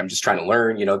 hey, like I'm just trying to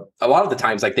learn, a lot of the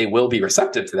times like they will be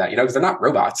receptive to that, because they're not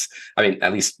robots. I mean,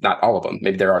 at least not all of them.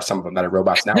 Maybe there are some of them that are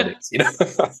robots nowadays, you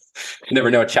never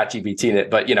know, ChatGPT in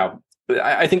it, but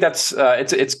I think that's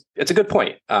it's a good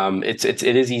point. It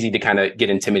is easy to kind of get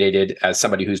intimidated as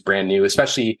somebody who's brand new,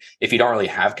 especially if you don't really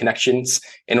have connections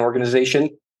in an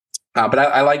organization. But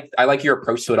I like your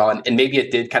approach to it all, and maybe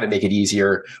it did kind of make it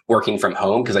easier working from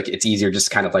home, because like it's easier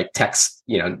just kind of like text,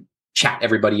 chat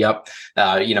everybody up,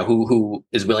 who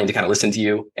is willing to kind of listen to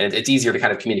you, and it's easier to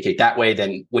kind of communicate that way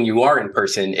than when you are in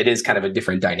person. It is kind of a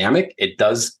different dynamic. It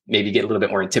does maybe get a little bit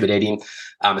more intimidating,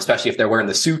 especially if they're wearing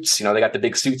the suits. They got the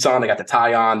big suits on, they got the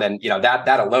tie on. Then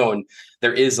that alone,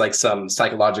 there is like some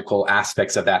psychological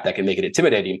aspects of that can make it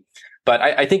intimidating. But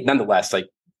I think nonetheless, like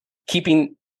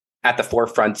keeping at the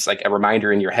forefront, like a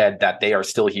reminder in your head that they are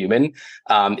still human,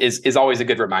 is always a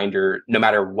good reminder, no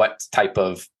matter what type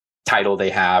of title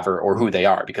they have or who they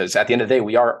are, because at the end of the day,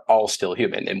 we are all still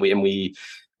human, and we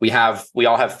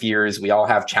all have fears, we all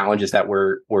have challenges that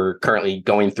we're currently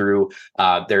going through.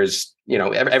 There's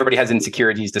everybody has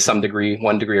insecurities to some degree,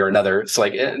 one degree or another. So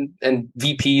like, and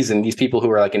VPs and these people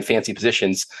who are like in fancy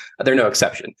positions, they're no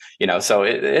exception, so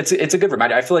it's a good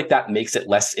reminder. I feel like that makes it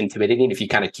less intimidating if you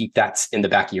kind of keep that in the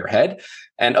back of your head.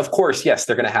 And of course, yes,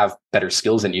 they're going to have better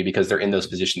skills than you because they're in those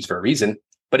positions for a reason.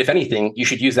 But if anything, you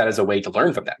should use that as a way to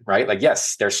learn from them, right? Like,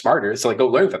 yes, they're smarter, so like go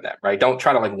learn from them, right? Don't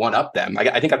try to like one up them.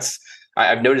 I think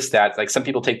I've noticed that like some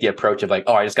people take the approach of like,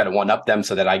 oh, I just got to one up them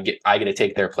so that I get to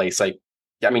take their place. Like,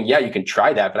 I mean, yeah, you can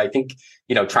try that, but I think,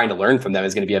 trying to learn from them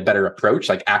is going to be a better approach,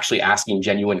 like actually asking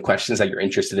genuine questions that you're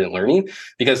interested in learning,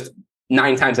 because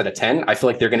 9 times out of 10, I feel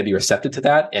like they're going to be receptive to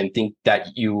that and think that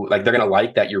they're going to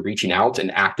like that you're reaching out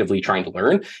and actively trying to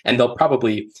learn. And they'll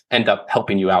probably end up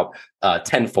helping you out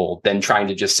tenfold than trying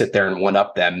to just sit there and one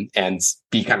up them and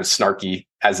be kind of snarky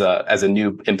as a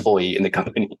new employee in the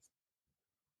company.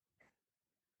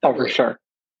 Oh, for sure.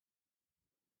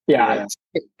 Yeah.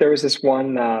 There was this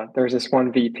one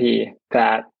VP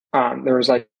that it was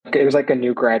like a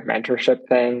new grad mentorship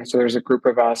thing. So there's a group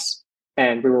of us,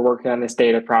 and we were working on this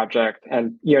data project,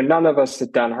 and none of us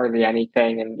had done hardly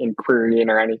anything in querying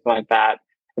or anything like that.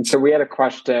 And so we had a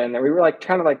question, and we were like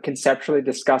kind of like conceptually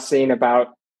discussing about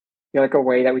like a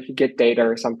way that we could get data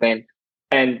or something.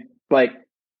 And like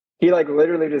he like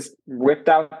literally just whipped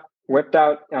out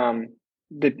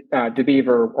the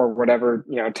Beaver or whatever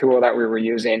tool that we were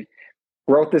using,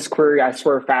 wrote this query, I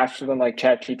swear, faster than like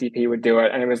ChatGPT would do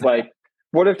it. And it was like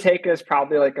would have taken us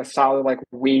probably like a solid like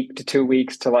week to 2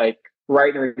 weeks to like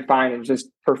write and refine, and just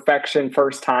perfection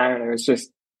first time. And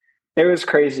it was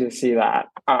crazy to see that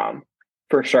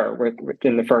for sure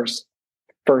within the first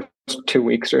first 2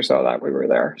 weeks or so that we were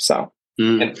there. So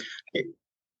go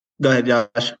ahead,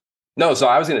 Josh. No, so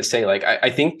I was going to say, like, I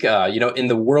think, in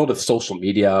the world of social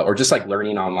media or just like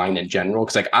learning online in general,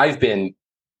 because like I've been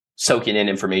soaking in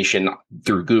information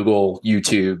through Google,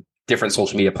 YouTube, different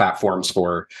social media platforms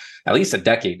for at least a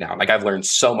decade now. Like I've learned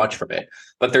so much from it,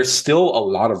 but there's still a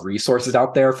lot of resources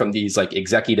out there from these like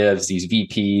executives, these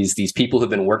VPs, these people who've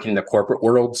been working in the corporate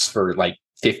worlds for like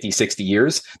 50, 60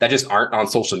 years that just aren't on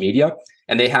social media.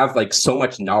 And they have like so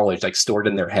much knowledge like stored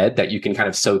in their head that you can kind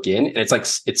of soak in. And it's like,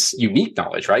 it's unique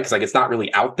knowledge, right? Because like, it's not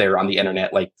really out there on the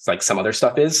internet like some other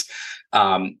stuff is.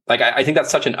 I think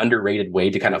that's such an underrated way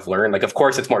to kind of learn. Like, of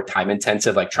course, it's more time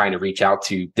intensive, like trying to reach out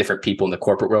to different people in the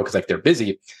corporate world because like they're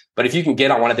busy. But if you can get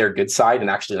on one of their good side and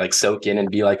actually like soak in and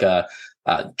be like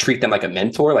treat them like a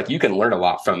mentor, like you can learn a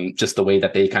lot from just the way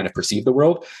that they kind of perceive the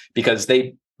world, because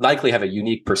they likely have a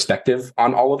unique perspective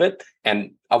on all of it.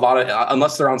 And a lot of,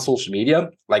 unless they're on social media,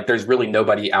 like there's really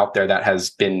nobody out there that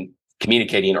has been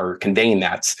communicating or conveying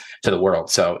that to the world.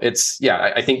 So it's,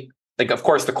 I think, like, of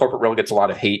course, the corporate world gets a lot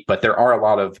of hate, but there are a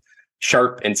lot of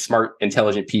sharp and smart,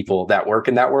 intelligent people that work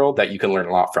in that world that you can learn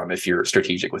a lot from if you're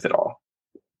strategic with it all.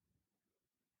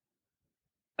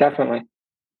 Definitely.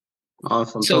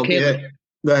 Awesome. So, Caleb,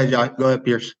 go ahead, Josh. Go ahead,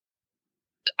 Pierce.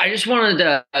 I just wanted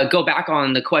to go back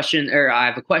on the question, or I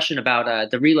have a question about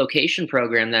the relocation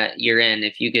program that you're in.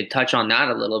 If you could touch on that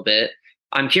a little bit.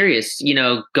 I'm curious,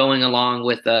 going along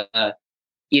with how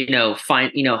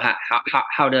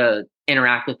to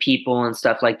interact with people and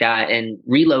stuff like that, and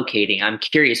relocating. I'm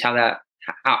curious how that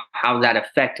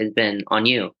effect has been on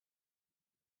you.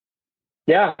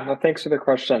 Yeah, well, thanks for the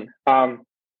question.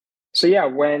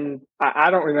 When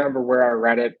I don't remember where I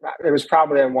read it, it was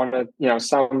probably on one of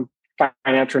some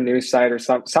financial news site or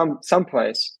some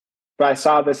place, but I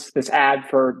saw this ad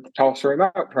for the Tulsa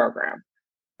Remote Program,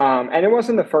 and it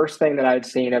wasn't the first thing that I'd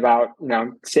seen about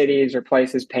cities or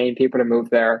places paying people to move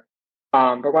there.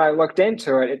 But when I looked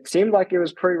into it, it seemed like it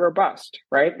was pretty robust,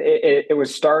 right? It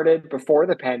was started before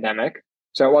the pandemic.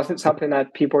 So it wasn't something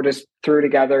that people just threw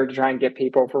together to try and get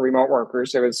people for remote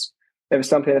workers. It was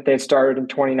something that they had started in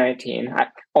 2019,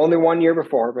 only 1 year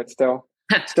before, but still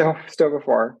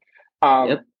before.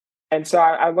 Yep. And so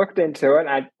I looked into it,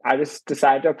 and I just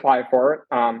decided to apply for it.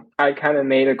 I kind of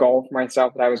made a goal for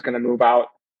myself that I was going to move out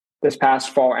this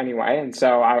past fall anyway. And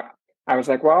so I was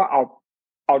like, well,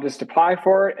 I'll just apply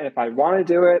for it. And if I want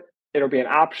to do it, it'll be an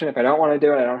option. If I don't want to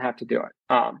do it, I don't have to do it.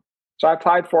 So I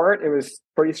applied for it. It was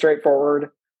pretty straightforward.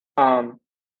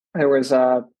 There was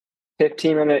a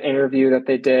 15-minute interview that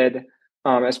they did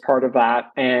as part of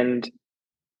that. And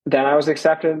then I was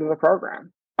accepted into the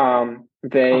program.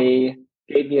 They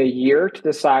gave me a year to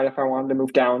decide if I wanted to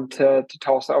move down to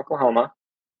Tulsa, Oklahoma.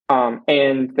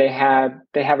 And they have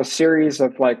a series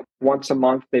of like once a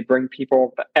month, they bring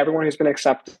people, everyone who's been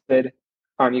accepted,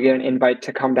 you get an invite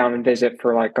to come down and visit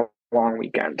for like a long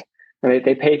weekend. And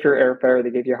they pay for your airfare, they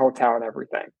give you a hotel and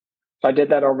everything. So I did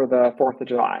that over the 4th of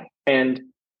July. And,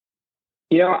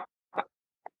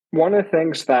 one of the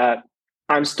things that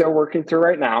I'm still working through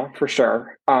right now, for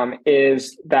sure,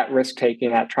 is that risk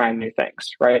taking at trying new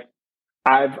things, right?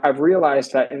 I've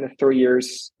realized that in the 3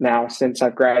 years now since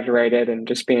I've graduated and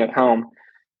just being at home,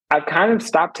 I've kind of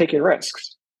stopped taking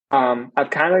risks. I've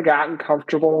kind of gotten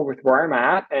comfortable with where I'm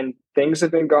at, and things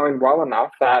have been going well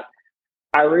enough that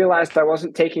I realized I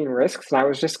wasn't taking risks, and I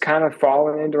was just kind of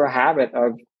falling into a habit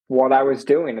of what I was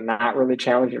doing and not really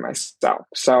challenging myself.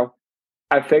 So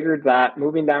I figured that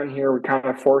moving down here would kind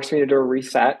of force me to do a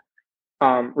reset,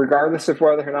 regardless of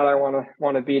whether or not I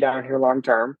want to be down here long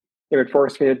term. It would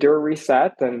force me to do a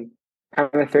reset and kind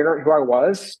of figure out who I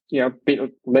was,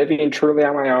 living truly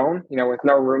on my own, with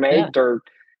no roommate or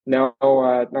no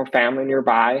family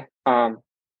nearby.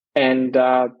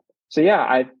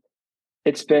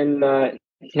 It's been,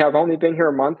 I've only been here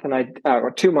a month and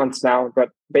 2 months now, but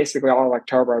basically all of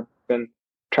October I've been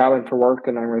traveling for work,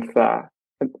 and then with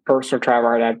personal travel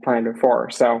I had planned before.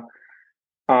 So,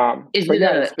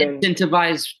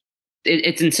 incentivized?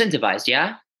 It's incentivized,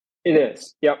 yeah? It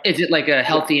is. Yep. Is it like a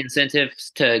healthy incentive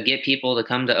to get people to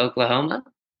come to Oklahoma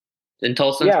in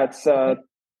Tulsa? Yeah, it's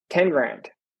 $10,000.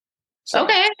 So.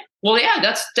 Okay. Well, yeah,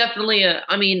 that's definitely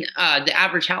the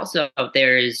average house out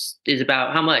there is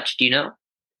about how much? Do you know?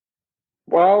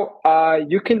 Well,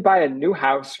 you can buy a new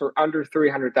house for under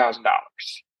 $300,000.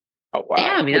 Oh wow!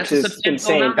 Yeah, I mean that's a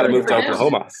substantial amount. Got to move to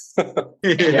Oklahoma.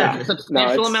 Yeah, a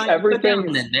substantial amount. Everything,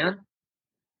 man.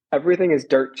 Everything is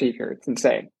dirt cheap here. It's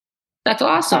insane. That's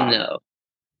awesome, though.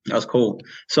 That's cool.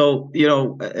 So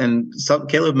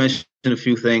Caleb mentioned a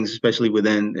few things, especially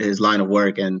within his line of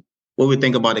work, and what we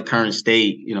think about the current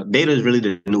state. Data is really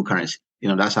the new currency.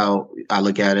 That's how I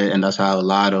look at it. And that's how a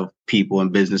lot of people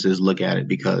and businesses look at it,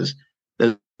 because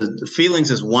the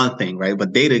feelings is one thing, right?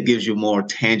 But data gives you more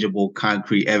tangible,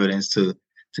 concrete evidence to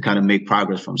kind of make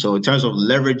progress from. So in terms of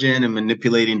leveraging and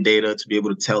manipulating data to be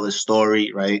able to tell a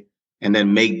story, right? And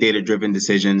then make data-driven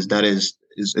decisions, that is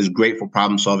great for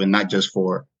problem solving, not just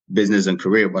for business and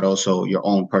career, but also your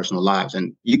own personal lives.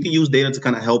 And you can use data to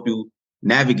kind of help you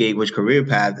navigate which career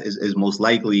path is most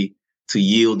likely to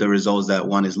yield the results that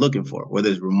one is looking for, whether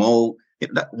it's remote.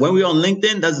 When we're on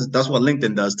LinkedIn, that's what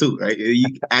LinkedIn does too, right?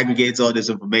 It aggregates all this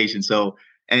information. So,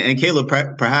 and Caleb,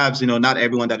 perhaps, not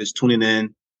everyone that is tuning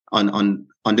in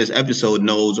on this episode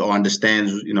knows or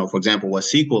understands, for example, what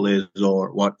SQL is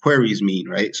or what queries mean,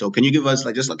 right? So can you give us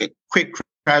just a quick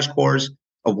crash course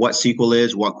of what SQL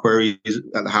is, what queries,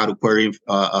 how to query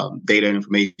data and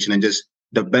information, and just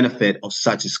the benefit of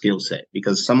such a skill set?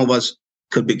 Because some of us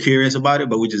could be curious about it,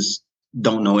 but we just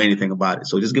don't know anything about it.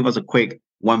 So just give us a quick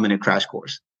 1-minute crash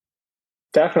course.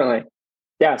 Definitely.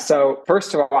 Yeah. So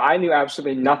first of all, I knew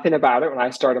absolutely nothing about it when I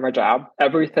started my job.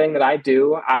 Everything that I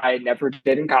do, I never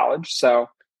did in college. So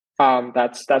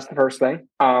that's the first thing.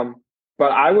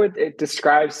 But I would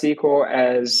describe SQL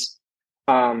as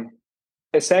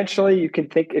essentially, you can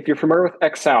think, if you're familiar with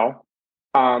Excel,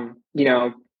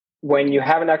 when you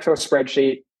have an Excel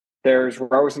spreadsheet, there's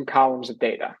rows and columns of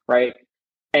data, right?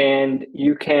 And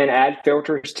you can add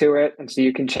filters to it. And so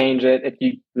you can change it. If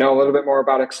you know a little bit more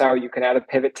about Excel, you can add a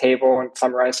pivot table and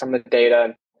summarize some of the data.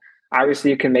 And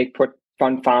obviously, you can put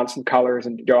fun fonts and colors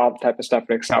and do all the type of stuff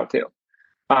in Excel too.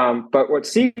 But what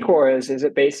SQL is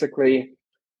it basically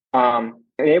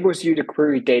enables you to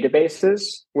query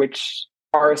databases, which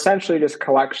are essentially just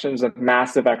collections of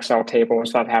massive Excel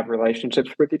tables that have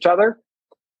relationships with each other.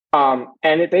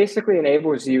 And it basically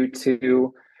enables you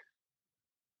to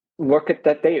look at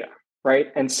that data, right?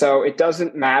 And so it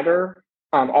doesn't matter.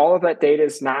 All of that data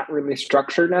is not really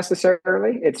structured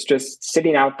necessarily. It's just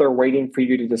sitting out there waiting for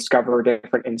you to discover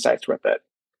different insights with it.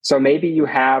 So maybe you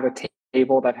have a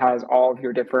table that has all of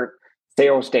your different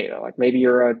sales data. Like maybe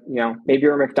you're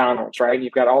a McDonald's, right?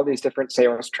 You've got all these different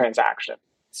sales transactions.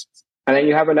 And then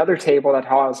you have another table that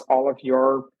has all of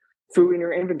your food in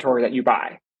your inventory that you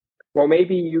buy. Well,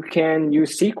 maybe you can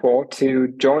use SQL to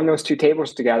join those two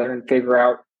tables together and figure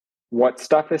out what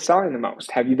stuff is selling the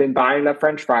most. Have you been buying enough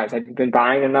French fries? Have you been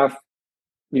buying enough,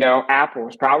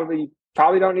 apples? Probably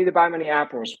don't need to buy many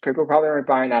apples. People probably aren't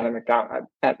buying that at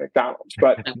McDonald's.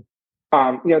 But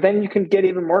then you can get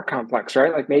even more complex,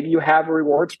 right? Like maybe you have a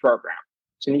rewards program,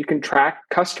 so you can track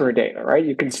customer data, right?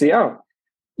 You can see, all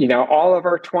of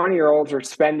our 20-year-olds are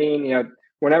spending,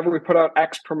 whenever we put out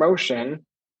X promotion,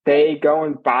 they go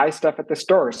and buy stuff at the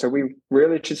store. So we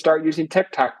really should start using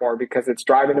TikTok more because it's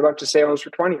driving a bunch of sales for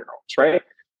 20-year-olds, right?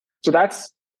 So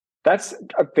that's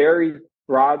a very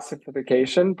broad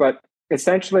simplification, but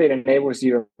essentially it enables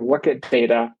you to look at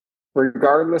data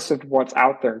regardless of what's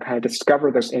out there and kind of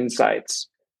discover those insights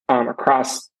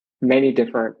across many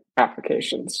different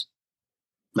applications.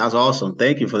 That's awesome.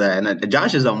 Thank you for that. And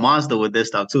Josh is a monster with this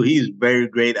stuff too. He's very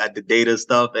great at the data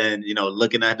stuff and,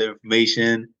 looking at the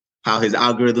information, how his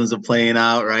algorithms are playing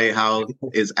out, right? How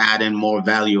it's adding more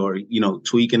value or,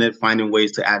 tweaking it, finding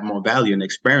ways to add more value and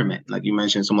experiment. Like you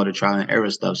mentioned, some of the trial and error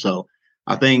stuff. So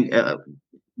I think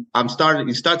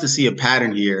you start to see a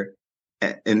pattern here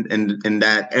in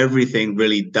that everything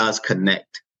really does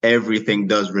connect. Everything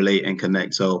does relate and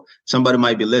connect. So somebody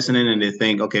might be listening and they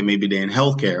think, okay, maybe they're in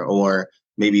healthcare, or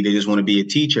maybe they just want to be a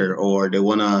teacher, or they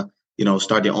want to,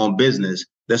 start their own business.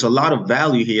 There's a lot of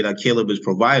value here that Caleb is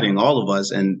providing all of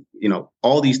us. And,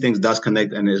 all these things does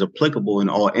connect and is applicable in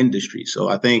all industries. So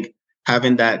I think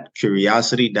having that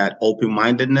curiosity, that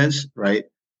open-mindedness, right,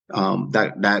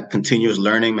 that continuous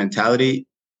learning mentality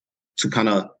to kind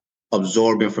of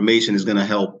absorb information is going to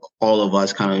help all of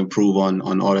us kind of improve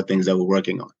on all the things that we're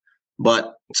working on.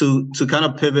 But to kind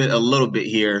of pivot a little bit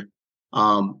here,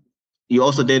 you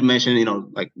also did mention,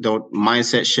 like the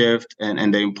mindset shift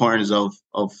and the importance of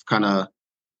kind of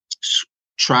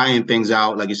trying things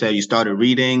out. Like you said, you started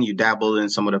reading, you dabbled in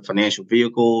some of the financial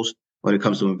vehicles when it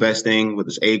comes to investing with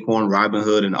this Acorn,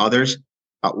 Robinhood, and others.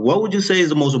 What would you say is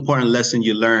the most important lesson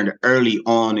you learned early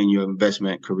on in your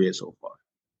investment career so far?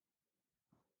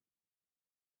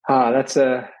 That's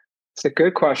a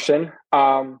good question.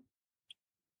 Don't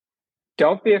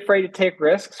be afraid to take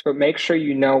risks, but make sure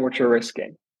you know what you're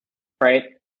risking, right?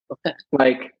 Okay.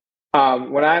 Like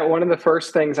one of the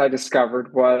first things I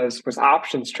discovered was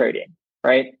options trading,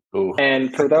 right? Ooh.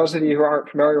 And for those of you who aren't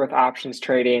familiar with options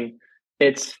trading,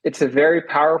 it's a very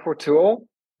powerful tool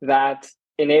that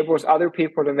enables other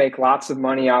people to make lots of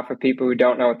money off of people who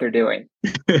don't know what they're doing.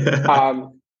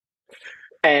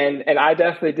 And I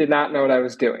definitely did not know what I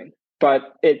was doing. But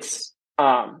it's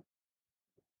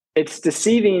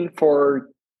deceiving for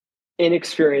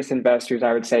inexperienced investors,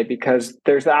 I would say, because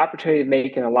there's the opportunity of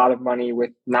making a lot of money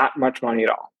with not much money at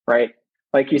all, right?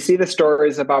 Like you see the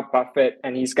stories about Buffett,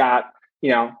 and he's got,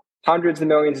 hundreds of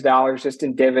millions of dollars just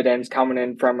in dividends coming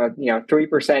in from a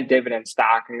 3% dividend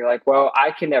stock, and you're like, well,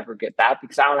 I can never get that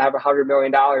because I don't have $100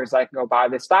 million I can go buy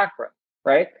this stock for,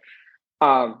 right?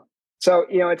 So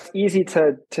it's easy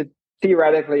to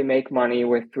theoretically make money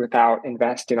without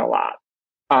investing a lot,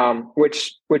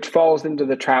 which falls into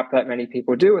the trap that many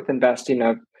people do with investing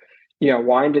of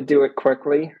wanting to do it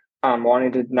quickly,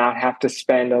 wanting to not have to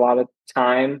spend a lot of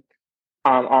time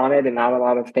on it and not a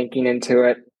lot of thinking into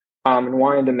it. And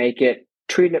wanting to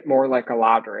treat it more like a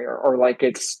lottery or like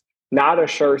it's not a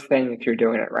sure thing if you're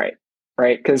doing it right?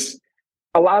 Because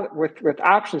a lot with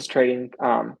options trading,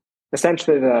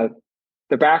 essentially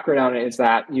the background on it is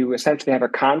that you essentially have a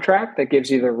contract that gives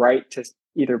you the right to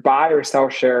either buy or sell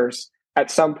shares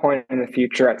at some point in the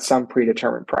future at some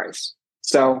predetermined price.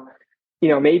 So,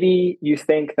 maybe you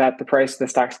think that the price of the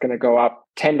stock is going to go up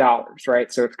 $10,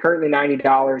 right? So it's currently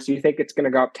 $90. You think it's going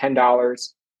to go up $10.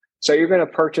 So you're going to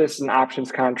purchase an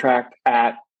options contract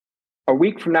at a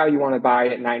week from now, you want to buy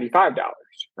it at $95,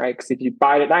 right? Because if you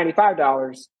buy it at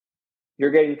 $95, you're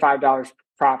getting $5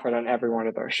 profit on every one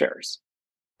of those shares.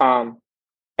 And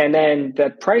then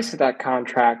the price of that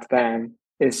contract then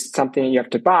is something you have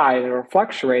to buy, and it'll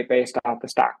fluctuate based off the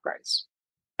stock price.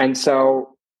 And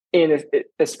so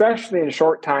especially in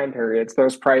short time periods,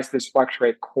 those prices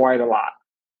fluctuate quite a lot.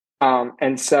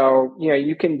 And so,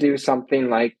 you can do something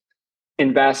like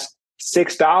invest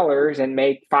 $6 and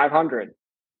make 500,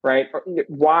 right?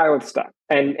 Wild stuff.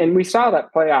 And we saw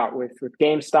that play out with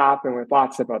GameStop and with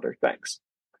lots of other things.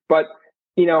 But,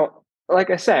 like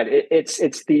I said,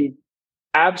 it's the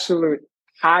absolute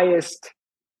highest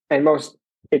and most,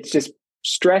 it's just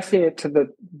stressing it to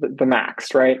the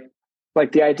max, right?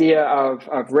 Like the idea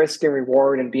of risk and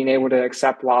reward and being able to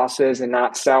accept losses and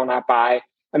not sell, not buy.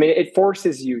 I mean, it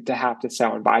forces you to have to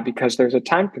sell and buy because there's a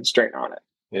time constraint on it.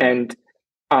 Yeah.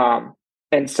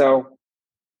 And so,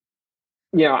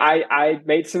 I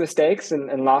made some mistakes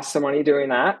and lost some money doing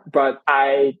that, but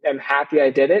I am happy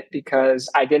I did it because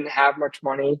I didn't have much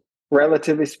money,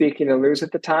 relatively speaking, to lose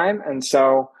at the time. And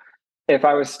so if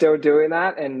I was still doing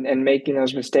that and making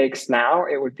those mistakes now,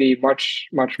 it would be much,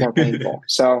 much more painful.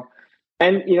 So,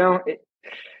 and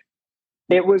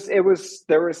there was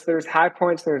high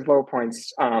points, there was low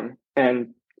points.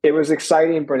 And it was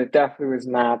exciting, but it definitely was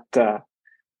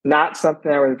not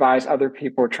something I would advise other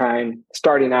people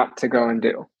starting out to go and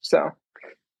do. So.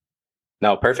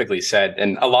 No, perfectly said.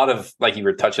 And a lot of, like you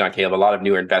were touching on, Caleb, a lot of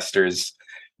newer investors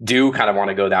do kind of want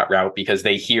to go that route because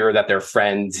they hear that their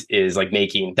friend is like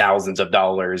making thousands of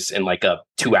dollars in like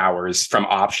 2 hours from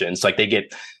options. Like they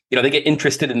get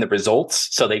interested in the results.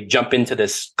 So they jump into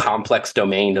this complex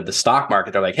domain of the stock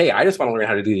market. They're like, hey, I just want to learn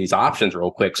how to do these options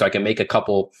real quick so I can make a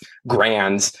couple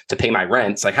grands to pay my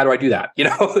rents. Like, how do I do that?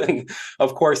 And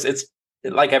of course, it's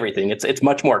like everything. It's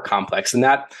much more complex than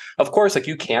that. Of course, like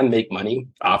you can make money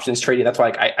options trading. That's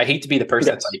why I hate to be the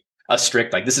person that's like a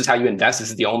strict, like this is how you invest.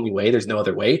 This is the only way. There's no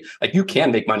other way. Like you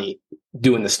can make money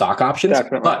doing the stock options,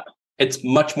 definitely. But it's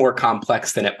much more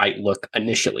complex than it might look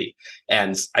initially.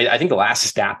 And I think the last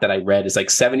stat that I read is like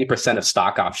 70% of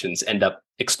stock options end up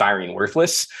expiring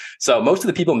worthless. So most of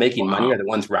the people making money are the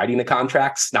ones writing the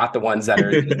contracts, not the ones that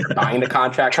are buying the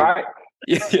contract.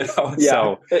 Yeah.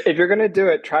 So if you're going to do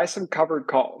it, try some covered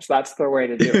calls. That's the way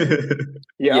to do it.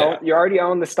 You already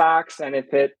own the stocks. And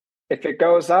if it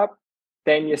goes up,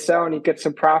 then you sell and you get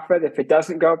some profit. If it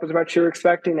doesn't go up as much you were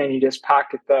expecting, then you just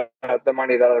pocket the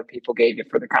money that other people gave you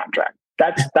for the contract.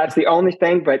 That's the only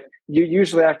thing, but you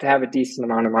usually have to have a decent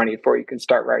amount of money before you can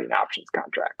start writing options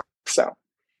contracts. So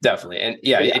definitely. And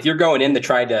if you're going in to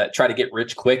try to get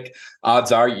rich quick,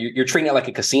 odds are you're treating it like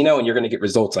a casino and you're going to get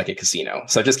results like a casino.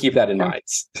 So just keep that in mind.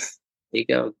 There you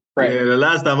go. Right. Yeah, the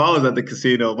last time I was at the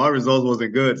casino, my results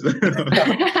wasn't good.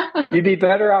 You'd be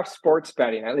better off sports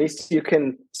betting. At least you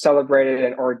can celebrate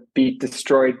it or be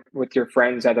destroyed with your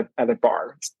friends at a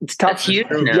bar. It's tough. That's huge.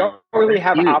 You don't really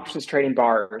have options trading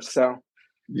bars, so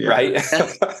right.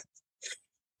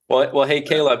 Well, hey,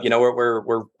 Caleb,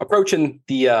 we're approaching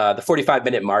the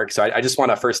 45-minute mark. So I just want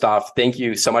to first off, thank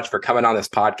you so much for coming on this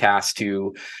podcast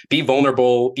to be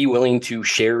vulnerable, be willing to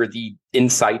share the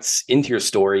insights into your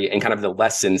story and kind of the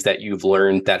lessons that you've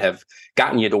learned that have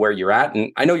gotten you to where you're at.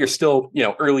 And I know you're still,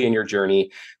 early in your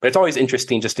journey, but it's always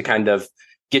interesting just to kind of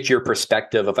get your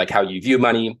perspective of like how you view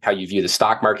money, how you view the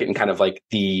stock market, and kind of like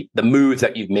the moves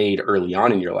that you've made early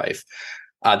on in your life.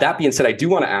 That being said, I do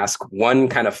want to ask one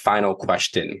kind of final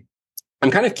question.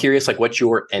 I'm kind of curious, like what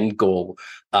your end goal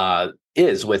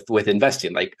is with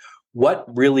investing. Like, what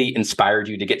really inspired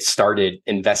you to get started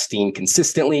investing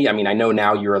consistently? I mean, I know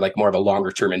now you're like more of a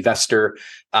longer term investor,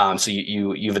 so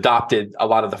you've adopted a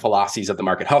lot of the philosophies of the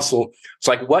market hustle.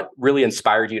 So, like, what really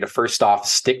inspired you to first off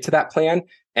stick to that plan,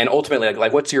 and ultimately,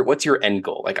 like what's your end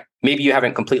goal? Like, maybe you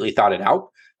haven't completely thought it out,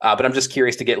 but I'm just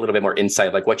curious to get a little bit more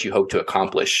insight, like what you hope to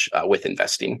accomplish with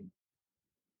investing.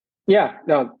 Yeah,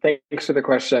 no, thanks for the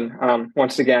question.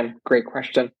 Once again, great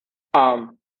question.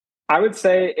 I would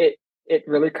say it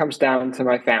really comes down to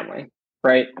my family,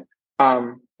 right?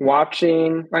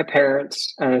 Watching my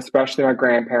parents and especially my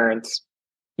grandparents,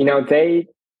 you know, they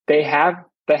have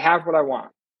what I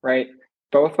want, right?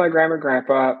 Both my grandma and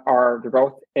grandpa they're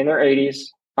both in their 80s.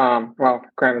 Well,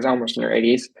 grandma's almost in her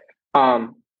 80s.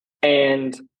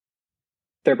 And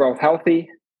they're both healthy.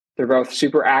 They're both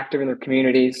super active in their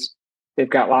communities. They've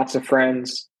got lots of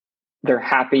friends. They're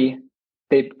happy.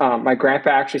 My grandpa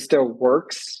actually still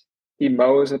works. He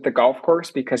mows at the golf course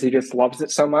because he just loves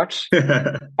it so much.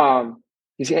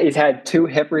 He's had 2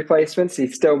 hip replacements.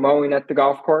 He's still mowing at the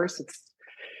golf course.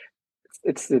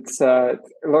 It's a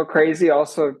little crazy,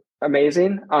 also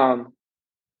amazing. But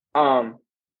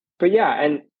yeah,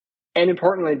 and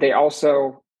importantly, they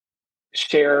also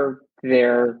share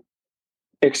their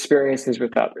experiences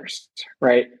with others,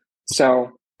 right?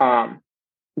 So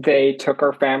they took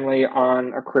our family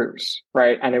on a cruise,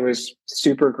 right? And it was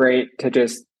super great to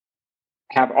just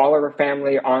have all of our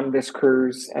family on this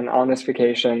cruise and on this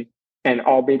vacation and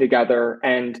all be together.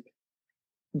 And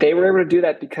they were able to do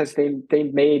that because they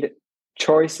made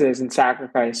choices and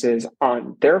sacrifices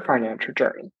on their financial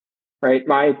journey, right?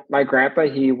 My grandpa,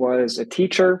 he was a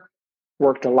teacher,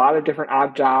 worked a lot of different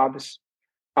odd jobs.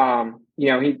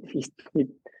 He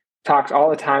talks all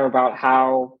the time about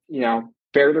how,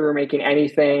 barely were making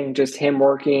anything, just him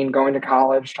working, going to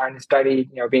college, trying to study,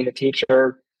 being a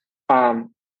teacher.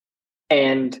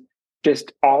 And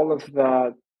just all of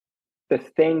the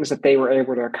things that they were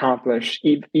able to accomplish,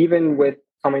 even with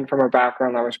coming from a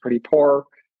background that was pretty poor,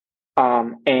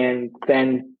 and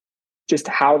then just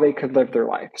how they could live their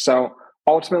life. So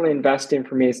ultimately, investing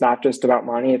for me is not just about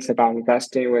money. It's about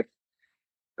investing with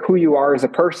who you are as a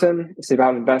person. It's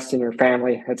about investing in your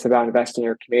family. It's about investing in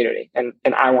your community. And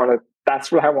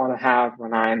that's what I want to have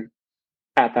when I'm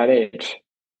at that age.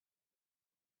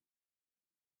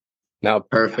 Now,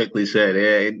 perfectly said.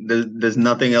 Yeah, there's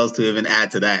nothing else to even add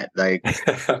to that. Like,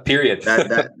 period.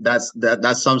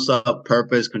 that sums up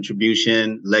purpose,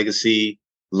 contribution, legacy,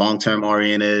 long-term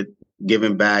oriented,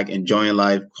 giving back, enjoying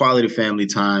life, quality family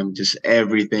time, just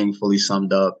everything fully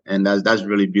summed up. And that's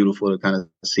really beautiful to kind of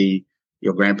see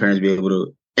your grandparents be able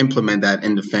to implement that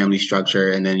in the family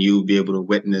structure, and then you be able to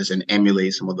witness and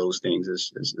emulate some of those things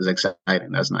is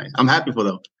exciting. That's nice. I'm happy for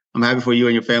them. I'm happy for you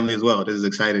and your family as well. This is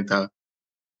exciting, Tyler.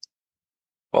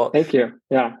 Well, thank you.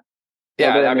 Yeah.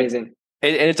 Amazing.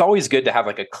 And it's always good to have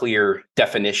like a clear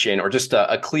definition or just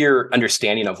a clear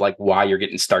understanding of like why you're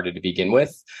getting started to begin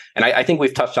with. And I think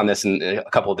we've touched on this in a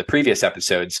couple of the previous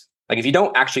episodes. Like, if you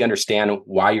don't actually understand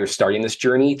why you're starting this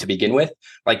journey to begin with,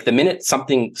 like the minute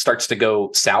something starts to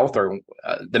go south or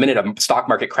the minute a stock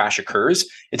market crash occurs,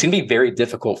 it's going to be very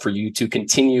difficult for you to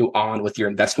continue on with your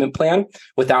investment plan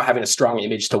without having a strong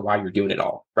image to why you're doing it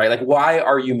all, right? Like, why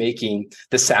are you making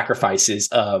the sacrifices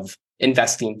of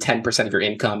investing 10% of your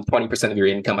income, 20% of your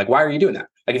income? Like, why are you doing that?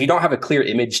 Like, if you don't have a clear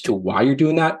image to why you're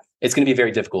doing that, it's going to be very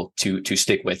difficult to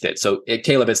stick with it. So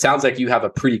Caleb, it sounds like you have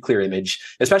a pretty clear image,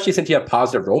 especially since you have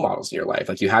positive role models in your life.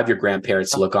 Like, you have your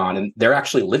grandparents to look on, and they're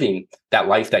actually living that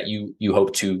life that you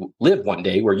hope to live one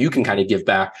day, where you can kind of give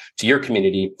back to your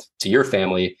community, to your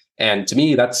family. And to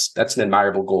me, that's an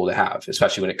admirable goal to have,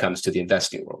 especially when it comes to the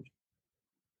investing world.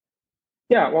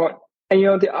 Yeah. Well, and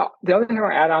the other thing I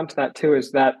want to add on to that too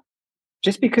is that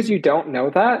just because you don't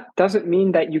know that doesn't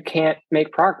mean that you can't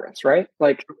make progress, right?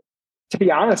 Like, to be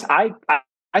honest, I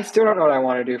still don't know what I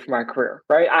want to do for my career,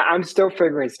 right? I'm still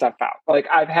figuring stuff out. Like,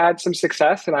 I've had some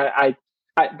success, and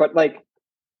but like,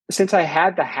 since I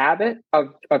had the habit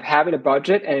of having a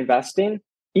budget and investing,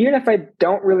 even if I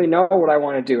don't really know what I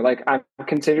want to do, like, I'm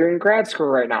considering grad school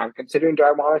right now. I'm considering, do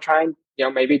I want to try and,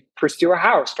 maybe pursue a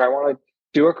house? Do I want to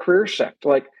do a career shift?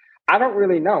 Like, I don't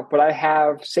really know, but I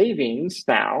have savings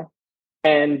now,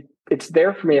 and it's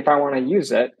there for me if I want to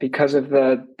use it because of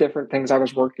the different things I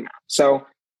was working on. So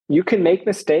you can make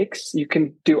mistakes, you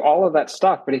can do all of that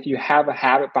stuff, but if you have a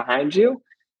habit behind you,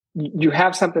 you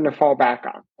have something to fall back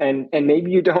on. And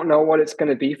maybe you don't know what it's going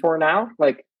to be for now.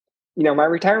 Like, my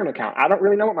retirement account, I don't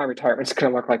really know what my retirement is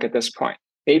going to look like at this point.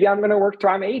 Maybe I'm going to work till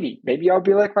I'm 80. Maybe I'll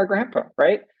be like my grandpa,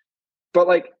 right? but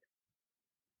like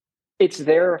it's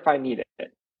there if I need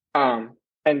it.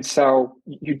 And so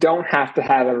you don't have to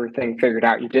have everything figured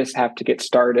out. You just have to get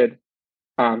started,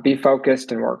 be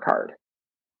focused, and work hard.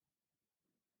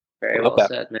 Very well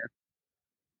said, man.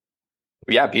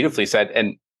 Yeah, beautifully said.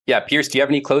 And yeah, Pierce, do you have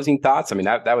any closing thoughts? I mean,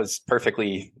 that was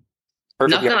perfectly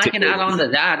Nothing I can add on to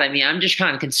that. I mean, I'm just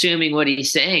kind of consuming what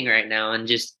he's saying right now and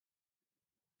just,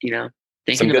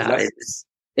 thinking about it.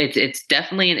 It's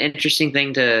definitely an interesting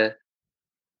thing to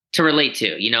relate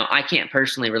to. I can't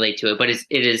personally relate to it, but it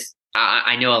is.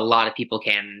 I know a lot of people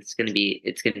can. It's gonna be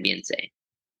insane.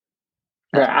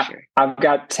 Yeah, sure. I've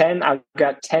got 10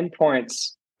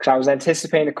 points because I was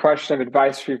anticipating a question of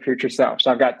advice for your future self.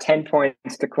 So I've got 10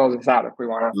 points to close us out if we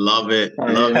want to. Love it.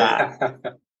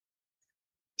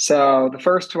 So the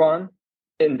first one,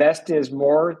 investing is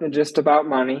more than just about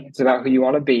money. It's about who you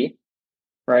want to be,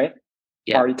 right?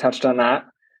 Yeah. Already touched on that.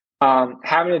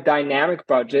 Having a dynamic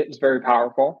budget is very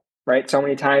powerful, right? So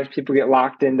many times people get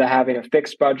locked into having a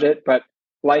fixed budget, but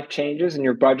life changes and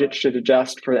your budget should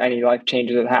adjust for any life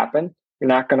changes that happen. You're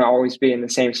not going to always be in the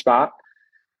same spot.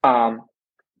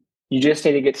 You just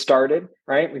need to get started,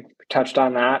 right? We touched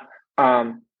on that.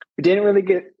 We didn't really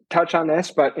touch on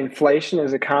this, but inflation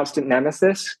is a constant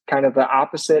nemesis, kind of the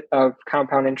opposite of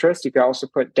compound interest. You could also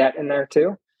put debt in there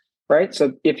too, right?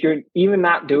 So if you're even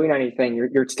not doing anything,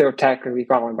 you're still technically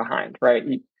falling behind, right?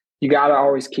 You got to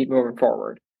always keep moving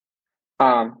forward.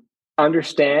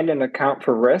 Understand and account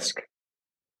for risk.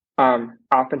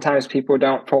 Oftentimes people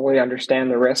don't fully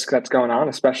understand the risk that's going on,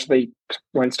 especially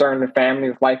when starting a family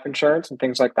with life insurance and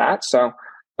things like that. So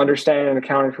understanding and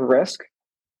accounting for risk.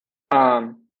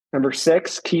 Number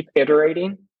 6, keep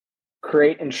iterating,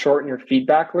 create and shorten your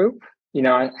feedback loop.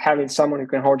 Having someone who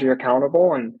can hold you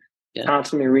accountable and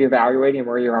constantly reevaluating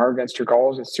where you are against your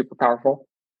goals is super powerful.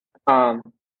 Number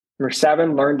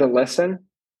 7, learn to listen.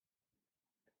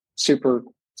 Super,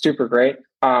 super great.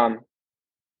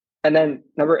 And then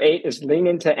number 8 is lean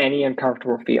into any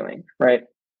uncomfortable feeling, right?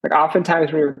 Like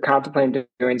oftentimes when you're contemplating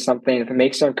doing something, if it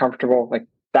makes you uncomfortable, like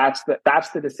that's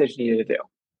the decision you need to do,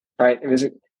 right? It was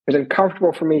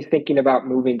uncomfortable for me thinking about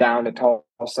moving down to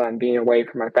Tulsa and being away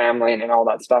from my family and all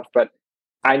that stuff, but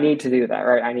I need to do that,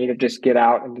 right? I need to just get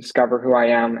out and discover who I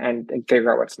am and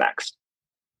figure out what's next.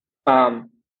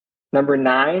 Number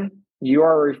 9, you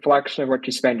are a reflection of what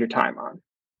you spend your time on,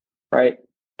 right?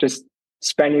 Just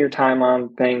spending your time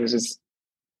on things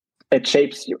it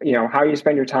shapes how you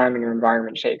spend your time and your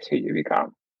environment shapes who you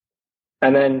become.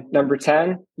 And then number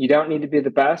 10, you don't need to be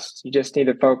the best. You just need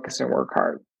to focus and work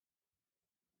hard.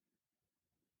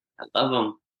 I love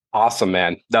them. Awesome,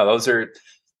 man. No,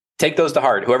 take those to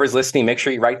heart. Whoever's listening, make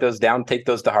sure you write those down, take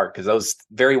those to heart, because those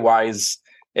very wise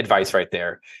advice right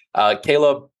there.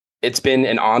 Caleb, it's been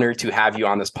an honor to have you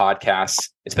on this podcast.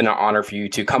 It's been an honor for you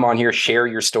to come on here, share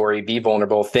your story, be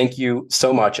vulnerable. Thank you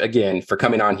so much again for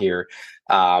coming on here.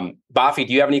 Bafi,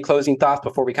 do you have any closing thoughts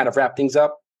before we kind of wrap things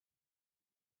up?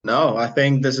 No, I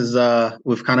think this is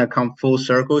we've kind of come full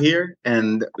circle here,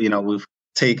 and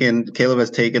Caleb has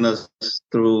taken us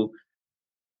through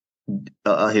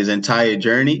his entire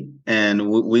journey, and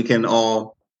we can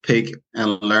all pick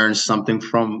and learn something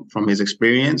from his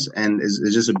experience, and it's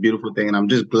just a beautiful thing. And I'm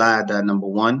just glad that number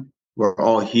 1, we're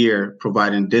all here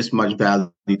providing this much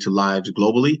value to lives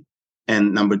globally,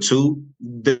 and number 2,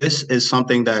 this is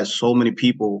something that so many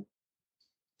people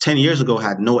 10 years ago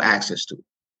had no access to,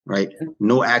 right?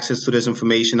 No access to this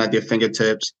information at their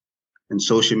fingertips and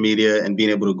social media, and being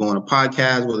able to go on a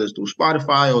podcast, whether it's through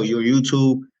Spotify or your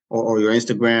YouTube or your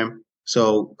Instagram.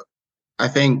 So I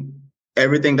think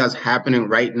everything that's happening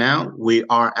right now, we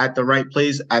are at the right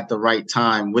place at the right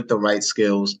time with the right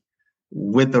skills,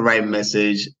 with the right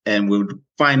message, and we're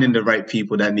finding the right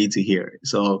people that need to hear it.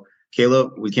 So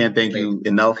Caleb, we can't thank you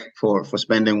enough for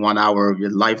spending 1 hour of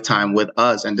your lifetime with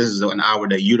us. And this is an hour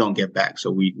that you don't get back.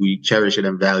 So we cherish it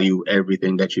and value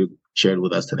everything that you shared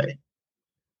with us today.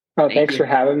 Oh, thanks for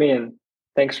having me, and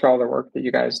thanks for all the work that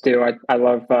you guys do. I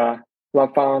love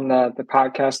following the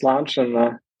podcast launch and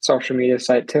the social media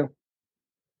site too.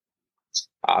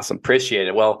 Awesome. Appreciate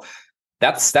it. Well,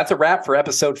 that's a wrap for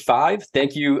episode 5.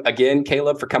 Thank you again,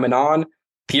 Caleb, for coming on.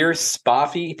 Pierce,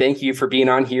 Bafi, thank you for being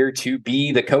on here to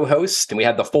be the co-host. And we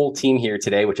had the full team here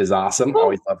today, which is awesome.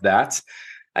 Always love that.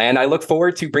 And I look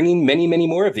forward to bringing many, many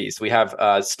more of these. We have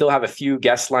still have a few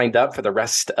guests lined up for the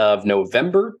rest of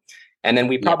November. And then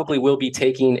we probably will be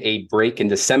taking a break in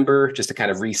December just to kind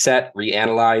of reset,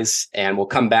 reanalyze, and we'll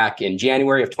come back in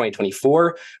January of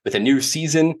 2024 with a new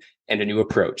season and a new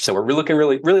approach. So we're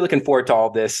really looking forward to all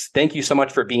this. Thank you so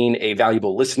much for being a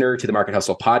valuable listener to the Market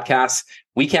Hustle podcast.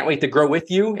 We can't wait to grow with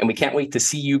you, and we can't wait to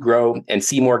see you grow and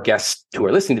see more guests who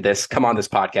are listening to this come on this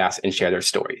podcast and share their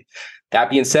story. That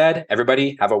being said,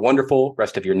 everybody have a wonderful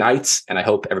rest of your nights, and I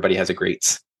hope everybody has a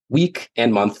great week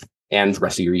and month and the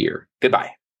rest of your year.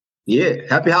 Goodbye. Yeah.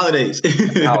 Happy holidays.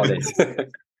 Happy holidays.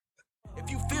 If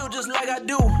you feel just like I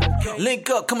do, link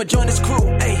up, come and join this crew.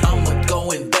 Hey, I'ma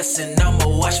go invest and I'ma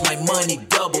watch my money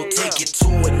double, take it to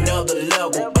another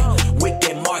level. With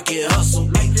that market hustle,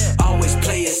 always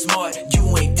play it smart.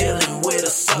 You ain't dealing with a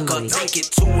sucker, take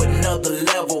it to another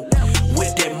level.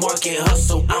 With that market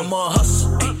hustle, I'ma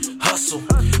hustle, hustle.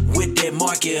 With that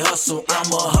market hustle,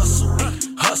 I'ma hustle,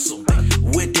 hustle.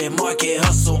 With that market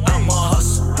hustle, I'ma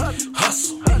hustle,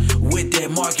 hustle. With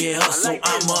that market hustle,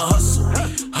 I'ma hustle,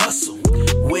 hustle.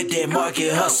 With that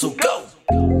market hustle, go.